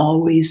must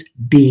always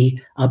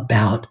be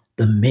about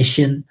the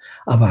mission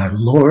of our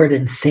Lord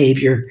and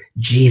Savior,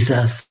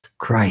 Jesus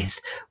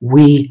Christ.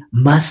 We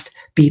must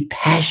be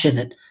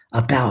passionate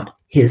about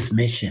his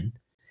mission.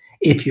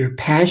 If your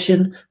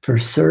passion for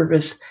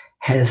service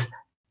has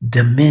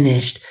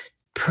diminished,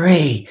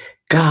 pray,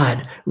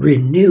 God,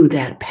 renew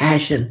that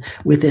passion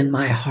within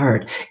my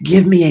heart.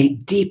 Give me a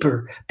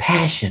deeper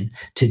passion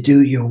to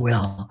do your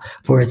will,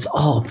 for it's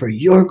all for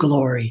your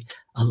glory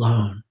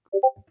alone.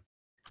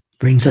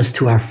 Brings us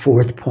to our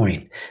fourth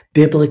point.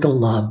 Biblical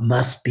love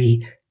must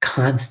be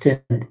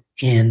constant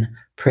in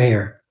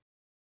prayer.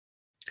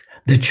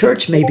 The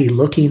church may be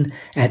looking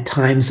at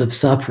times of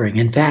suffering.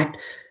 In fact,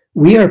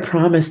 we are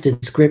promised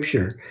in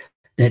Scripture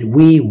that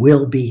we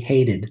will be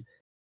hated.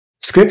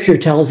 Scripture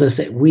tells us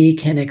that we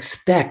can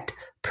expect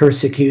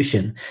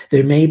persecution.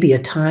 There may be a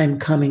time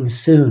coming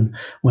soon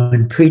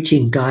when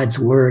preaching God's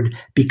word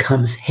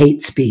becomes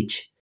hate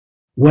speech.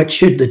 What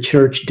should the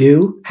church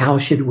do? How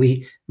should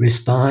we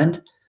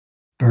respond?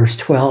 Verse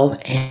 12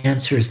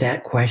 answers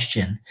that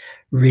question.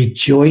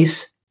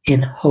 Rejoice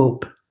in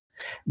hope.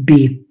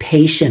 Be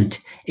patient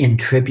in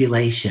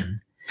tribulation.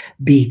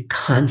 Be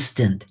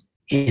constant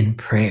in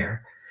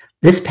prayer.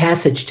 This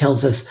passage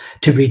tells us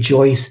to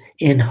rejoice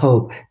in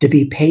hope, to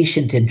be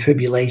patient in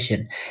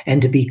tribulation,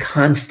 and to be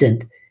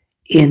constant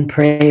in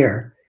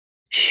prayer.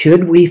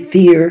 Should we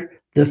fear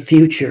the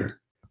future?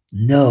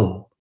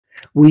 No.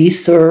 We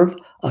serve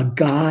a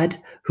God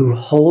who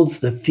holds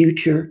the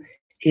future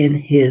in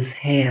his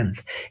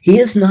hands. He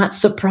is not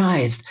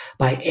surprised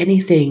by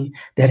anything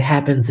that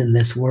happens in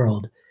this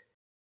world.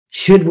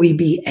 Should we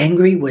be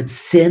angry when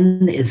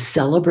sin is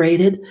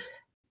celebrated?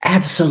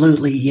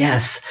 Absolutely,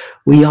 yes.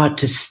 We ought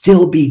to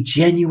still be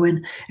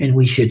genuine, and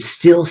we should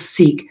still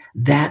seek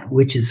that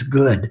which is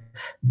good.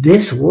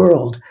 This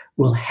world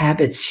will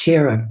have its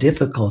share of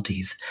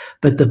difficulties,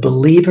 but the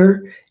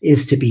believer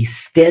is to be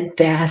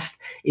steadfast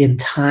in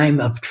time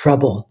of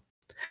trouble.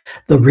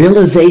 The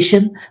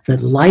realization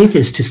that life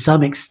is to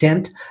some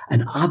extent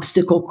an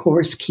obstacle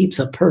course keeps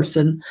a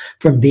person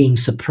from being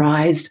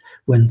surprised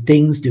when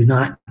things do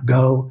not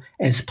go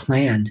as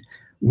planned.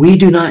 We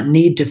do not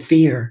need to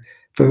fear,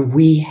 for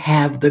we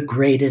have the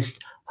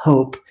greatest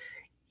hope.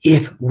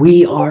 If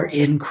we are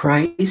in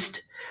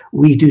Christ,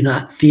 we do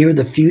not fear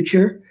the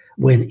future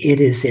when it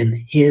is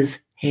in his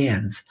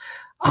hands.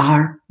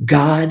 Our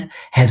God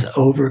has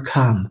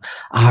overcome.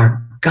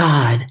 Our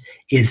God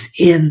is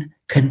in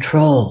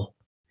control.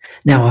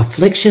 Now,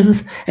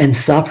 afflictions and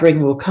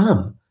suffering will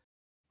come,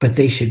 but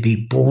they should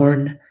be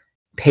borne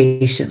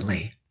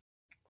patiently.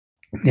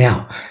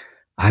 Now,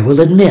 I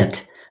will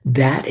admit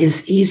that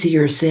is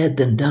easier said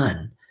than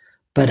done,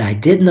 but I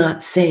did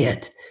not say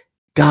it.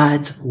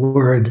 God's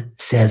word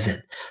says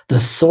it. The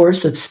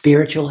source of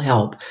spiritual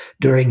help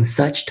during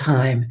such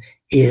time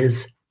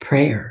is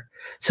prayer.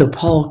 So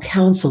Paul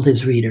counseled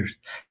his readers,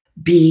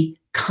 be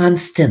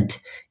constant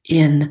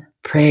in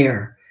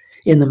prayer.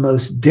 In the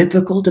most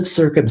difficult of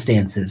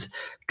circumstances,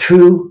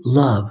 true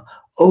love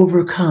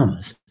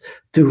overcomes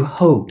through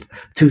hope,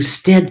 through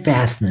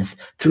steadfastness,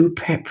 through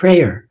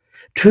prayer.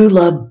 True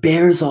love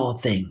bears all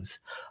things,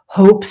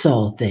 hopes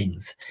all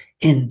things,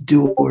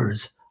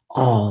 endures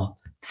all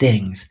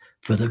things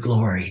for the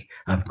glory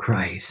of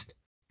Christ.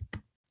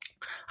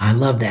 I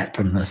love that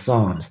from the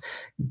Psalms.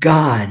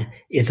 God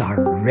is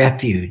our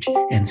refuge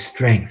and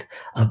strength,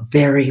 a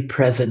very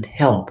present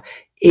help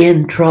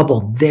in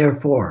trouble.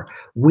 Therefore,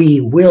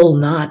 we will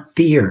not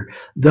fear,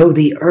 though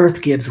the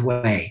earth gives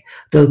way,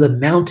 though the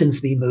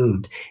mountains be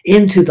moved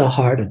into the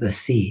heart of the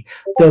sea,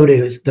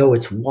 though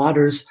its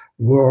waters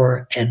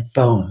roar and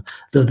foam,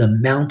 though the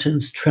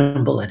mountains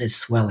tremble at its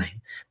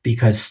swelling,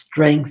 because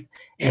strength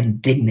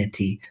and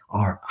dignity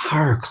are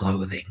our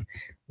clothing.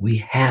 We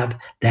have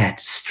that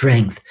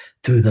strength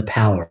through the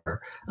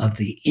power of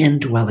the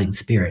indwelling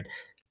Spirit.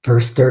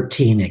 Verse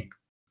 13, it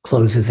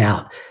closes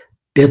out.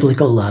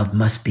 Biblical love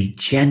must be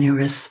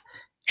generous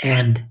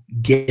and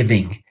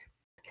giving.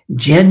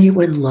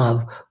 Genuine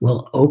love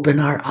will open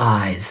our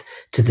eyes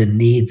to the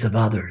needs of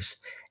others,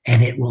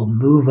 and it will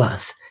move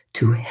us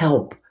to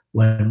help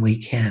when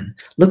we can.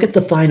 Look at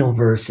the final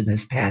verse in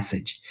this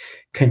passage.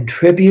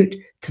 Contribute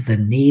to the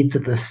needs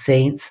of the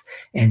saints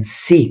and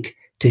seek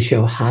to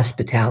show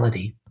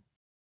hospitality.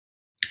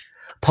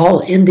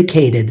 Paul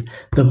indicated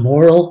the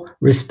moral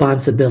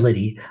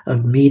responsibility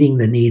of meeting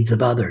the needs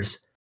of others.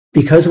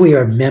 Because we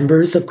are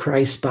members of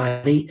Christ's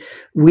body,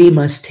 we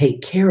must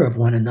take care of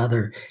one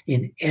another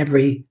in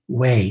every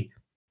way.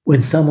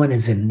 When someone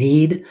is in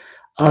need,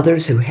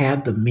 others who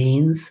have the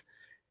means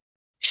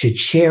should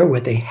share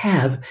what they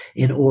have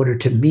in order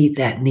to meet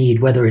that need,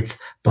 whether it's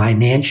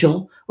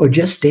financial or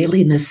just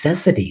daily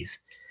necessities.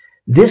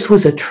 This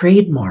was a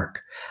trademark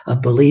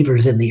of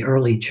believers in the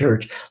early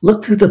church.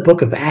 Look through the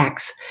book of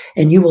Acts,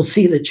 and you will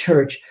see the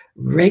church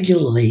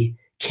regularly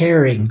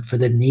caring for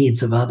the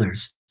needs of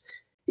others.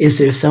 Is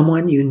there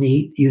someone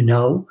you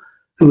know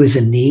who is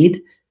in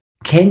need?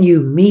 Can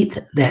you meet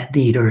that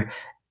need, or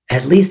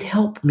at least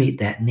help meet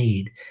that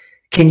need?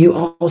 Can you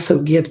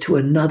also give to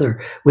another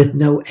with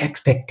no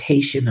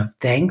expectation of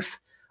thanks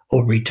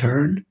or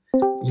return?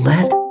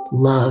 Let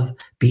love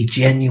be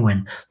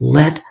genuine.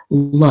 Let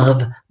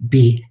love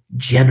be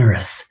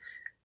generous.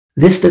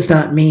 This does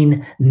not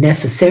mean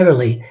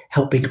necessarily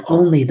helping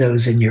only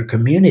those in your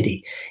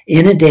community.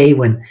 In a day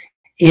when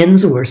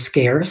ends were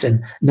scarce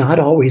and not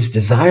always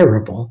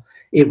desirable,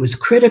 it was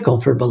critical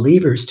for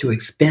believers to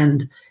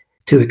extend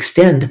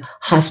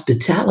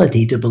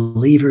hospitality to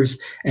believers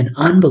and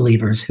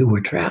unbelievers who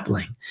were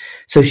traveling.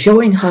 So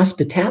showing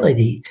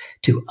hospitality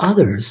to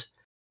others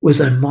was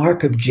a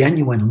mark of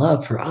genuine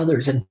love for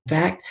others. In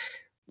fact,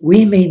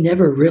 we may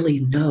never really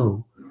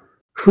know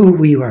who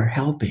we are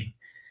helping.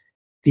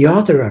 The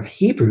author of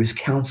Hebrews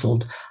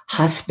counseled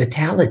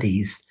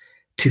hospitalities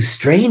to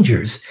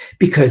strangers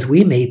because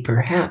we may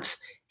perhaps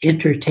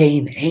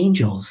entertain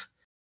angels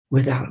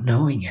without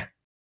knowing it.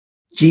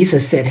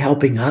 Jesus said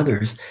helping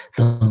others,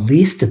 the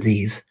least of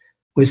these,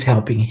 was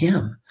helping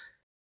him.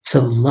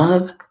 So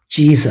love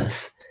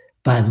Jesus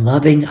by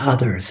loving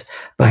others,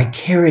 by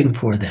caring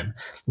for them.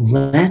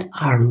 Let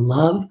our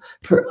love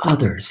for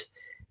others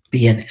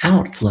be an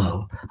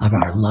outflow of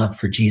our love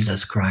for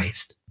Jesus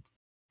Christ.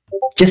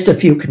 Just a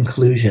few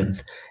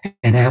conclusions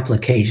and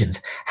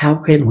applications. How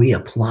can we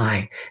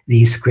apply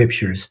these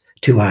scriptures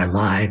to our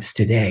lives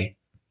today?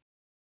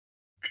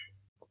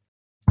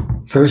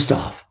 First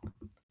off,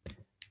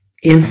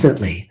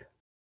 instantly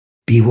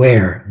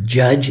beware,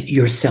 judge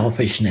your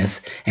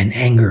selfishness and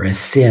anger as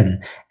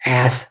sin.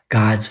 Ask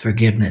God's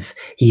forgiveness.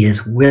 He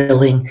is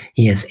willing,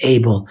 he is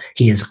able,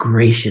 he is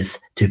gracious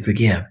to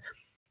forgive.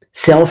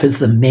 Self is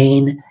the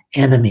main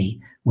enemy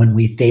when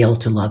we fail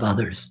to love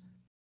others.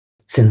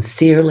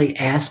 Sincerely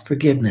ask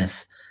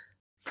forgiveness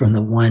from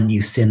the one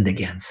you sinned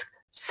against.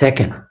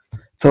 Second,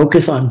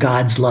 focus on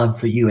God's love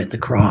for you at the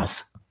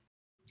cross.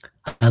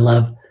 I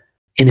love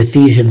in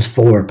Ephesians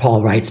 4,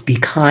 Paul writes, be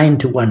kind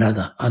to one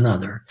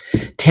another,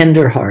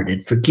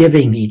 tender-hearted,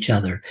 forgiving each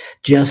other,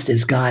 just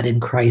as God in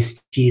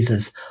Christ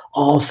Jesus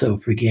also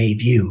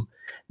forgave you.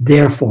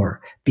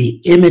 Therefore,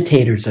 be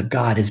imitators of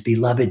God as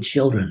beloved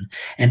children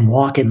and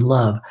walk in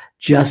love,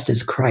 just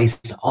as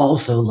Christ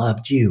also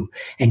loved you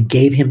and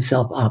gave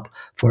himself up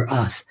for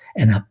us,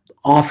 an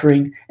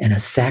offering and a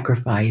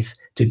sacrifice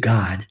to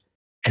God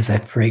as a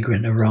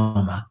fragrant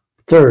aroma.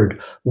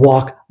 Third,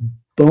 walk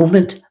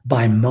moment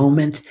by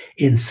moment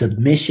in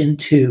submission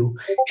to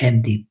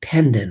and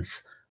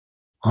dependence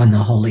on the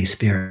Holy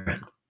Spirit.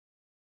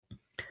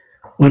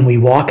 When we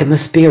walk in the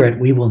Spirit,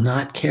 we will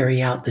not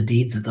carry out the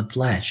deeds of the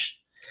flesh.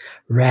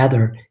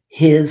 Rather,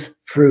 his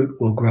fruit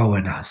will grow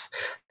in us.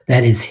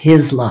 That is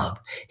his love,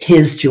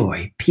 his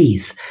joy,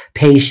 peace,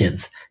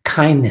 patience,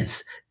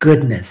 kindness,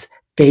 goodness,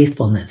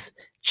 faithfulness,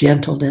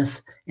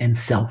 gentleness, and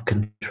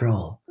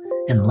self-control.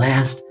 And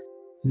last,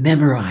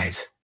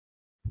 memorize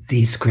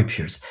these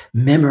scriptures.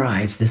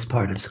 Memorize this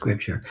part of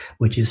scripture,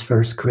 which is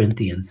 1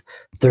 Corinthians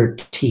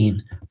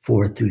 13,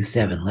 4 through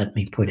 7. Let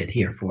me put it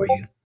here for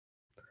you.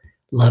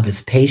 Love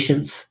is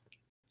patience.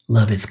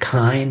 Love is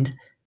kind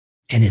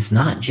and is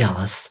not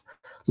jealous.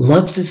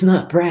 Love does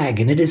not brag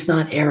and it is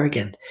not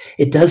arrogant.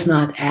 It does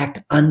not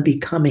act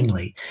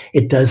unbecomingly.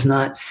 It does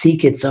not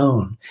seek its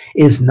own,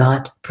 is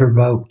not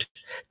provoked,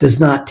 does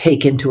not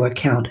take into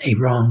account a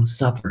wrong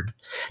suffered,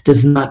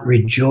 does not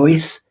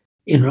rejoice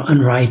in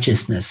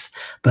unrighteousness,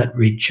 but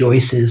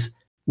rejoices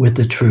with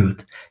the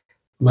truth.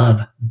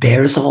 Love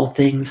bears all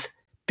things,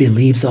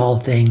 believes all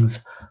things,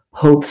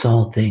 hopes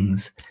all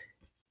things,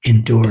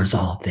 endures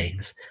all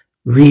things.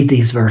 Read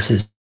these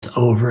verses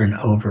over and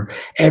over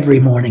every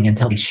morning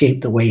until they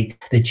shape the way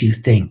that you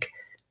think.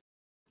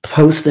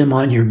 Post them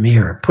on your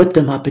mirror. Put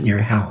them up in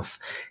your house.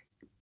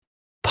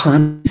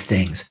 Ponder these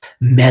things.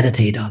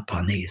 Meditate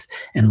upon these.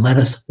 And let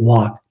us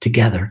walk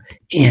together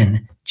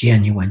in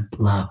genuine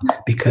love,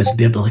 because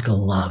biblical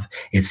love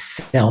is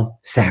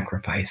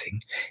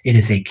self-sacrificing. It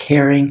is a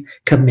caring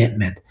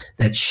commitment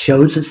that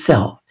shows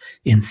itself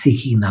in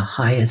seeking the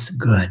highest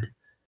good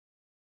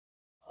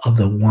of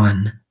the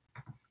one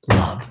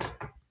loved.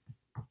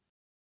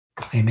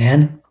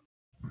 Amen.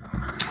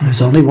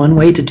 There's only one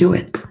way to do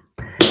it,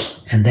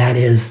 and that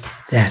is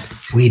that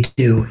we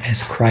do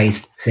as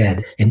Christ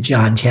said in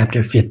John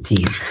chapter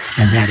 15,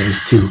 and that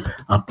is to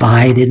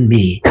abide in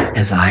me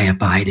as I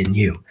abide in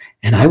you.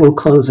 And I will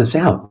close us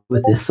out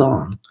with this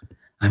song.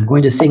 I'm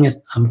going to sing it.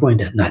 I'm going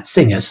to not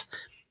sing us.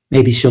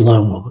 Maybe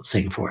Shalom will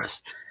sing for us.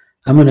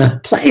 I'm going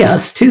to play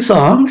us two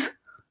songs.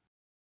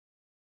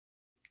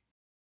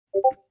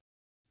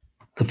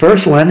 The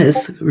first one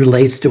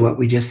relates to what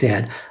we just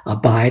said.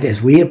 Abide.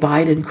 As we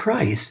abide in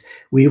Christ,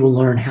 we will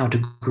learn how to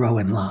grow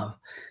in love.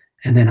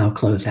 And then I'll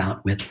close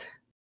out with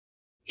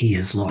He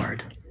is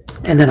Lord.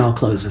 And then I'll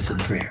close us in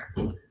prayer.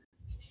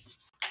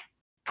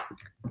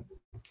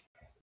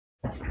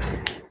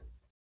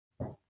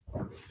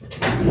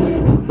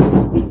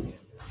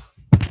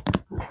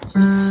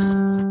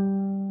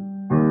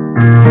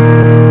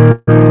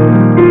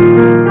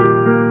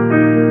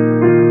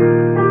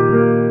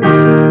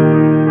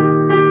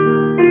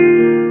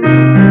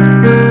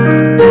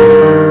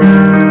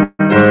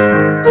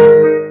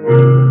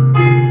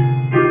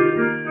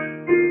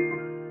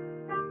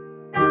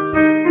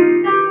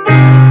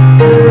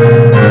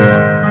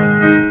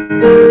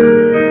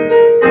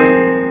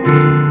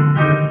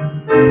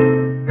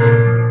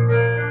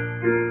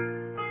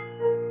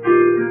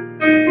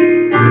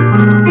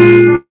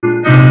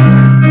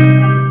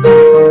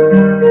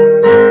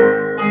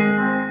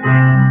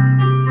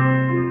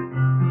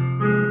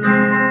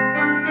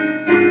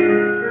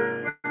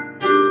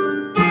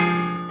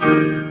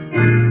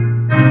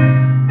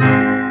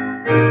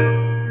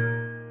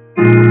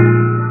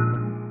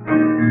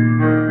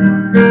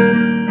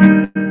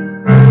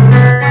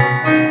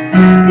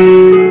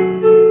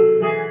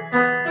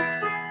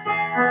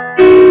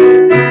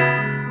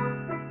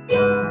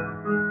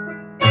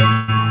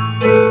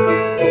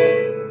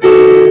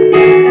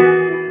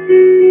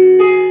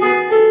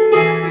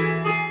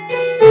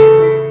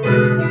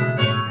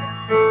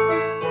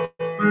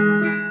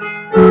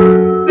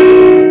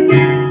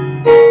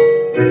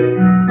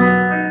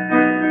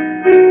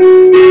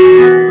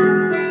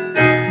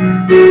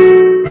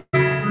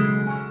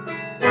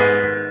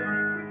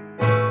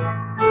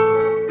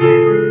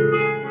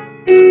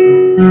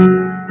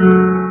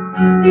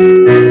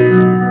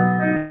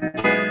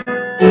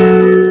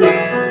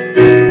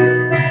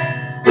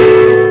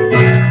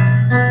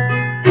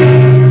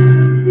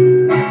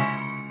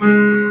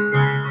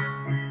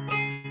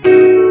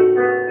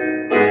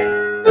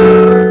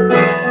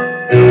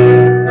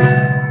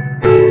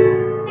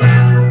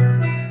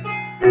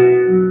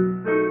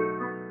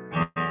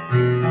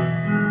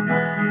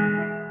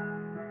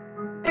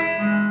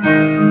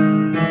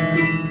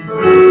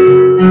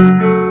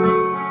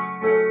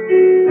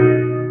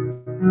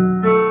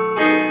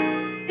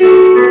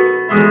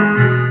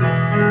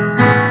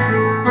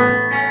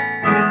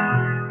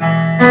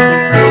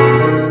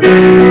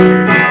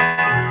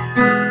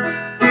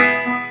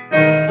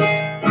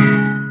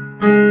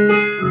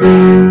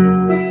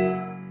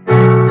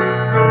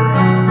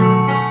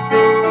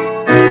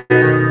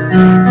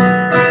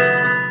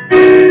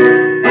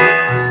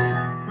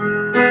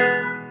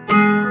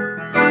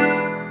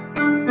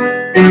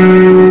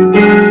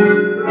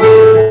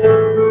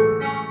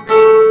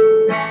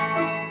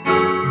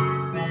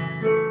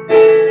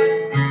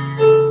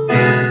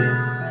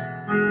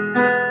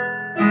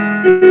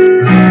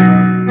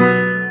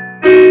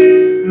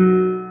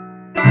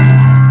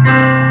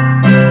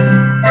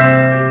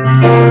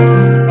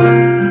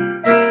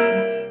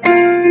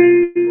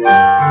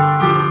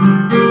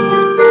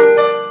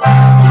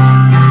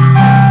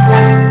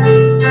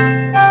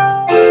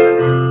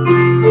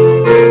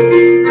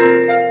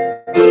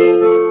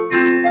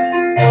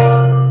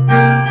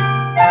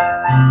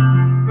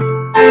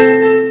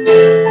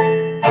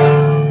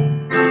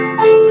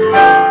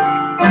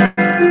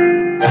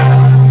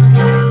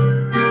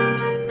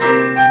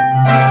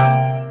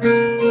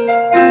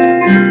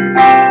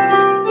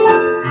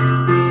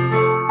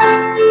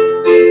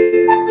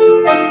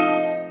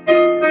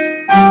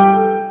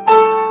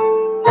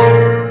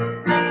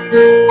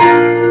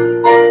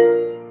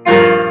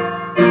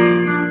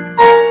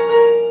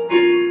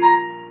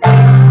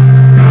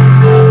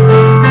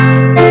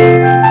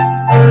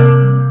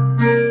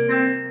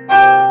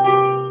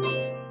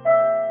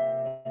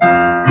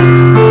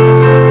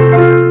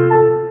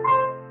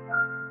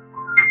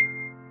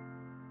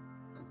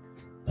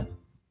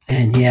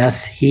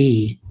 Yes,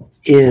 he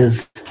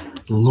is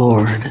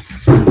Lord,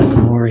 to the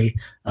glory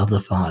of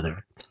the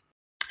Father.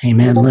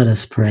 Amen. Let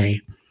us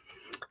pray.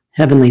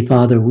 Heavenly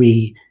Father,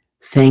 we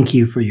thank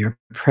you for your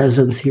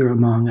presence here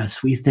among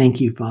us. We thank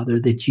you,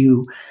 Father, that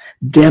you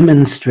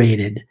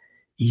demonstrated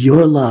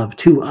your love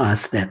to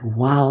us, that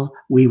while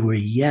we were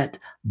yet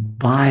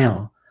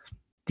vile,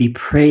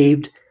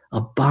 depraved,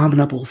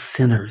 abominable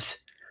sinners,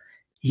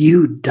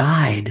 you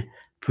died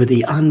for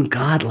the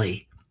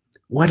ungodly.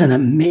 What an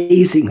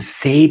amazing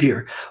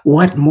Savior.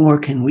 What more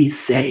can we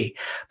say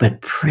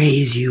but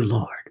praise you,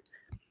 Lord?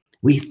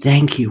 We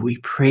thank you. We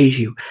praise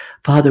you.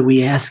 Father,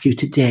 we ask you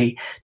today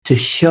to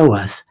show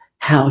us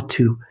how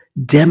to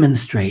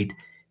demonstrate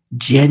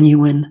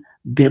genuine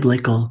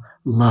biblical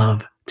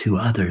love to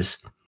others,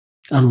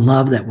 a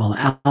love that will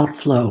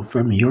outflow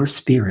from your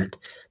Spirit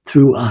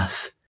through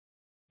us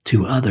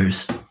to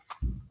others.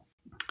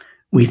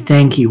 We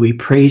thank you. We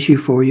praise you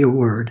for your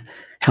word.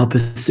 Help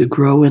us to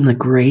grow in the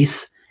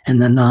grace and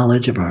the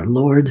knowledge of our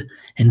Lord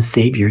and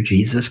Savior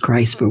Jesus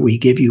Christ, for we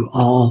give you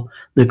all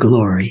the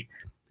glory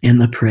and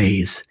the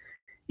praise.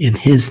 In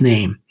his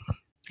name,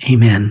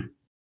 amen.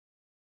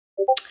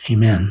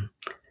 Amen.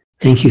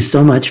 Thank you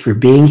so much for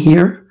being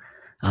here.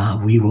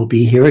 We will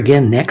be here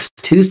again next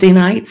Tuesday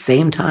night,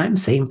 same time,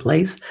 same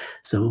place.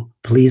 So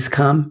please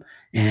come,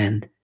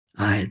 and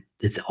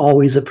it's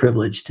always a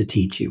privilege to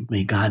teach you.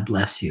 May God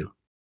bless you.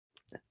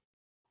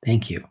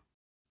 Thank you.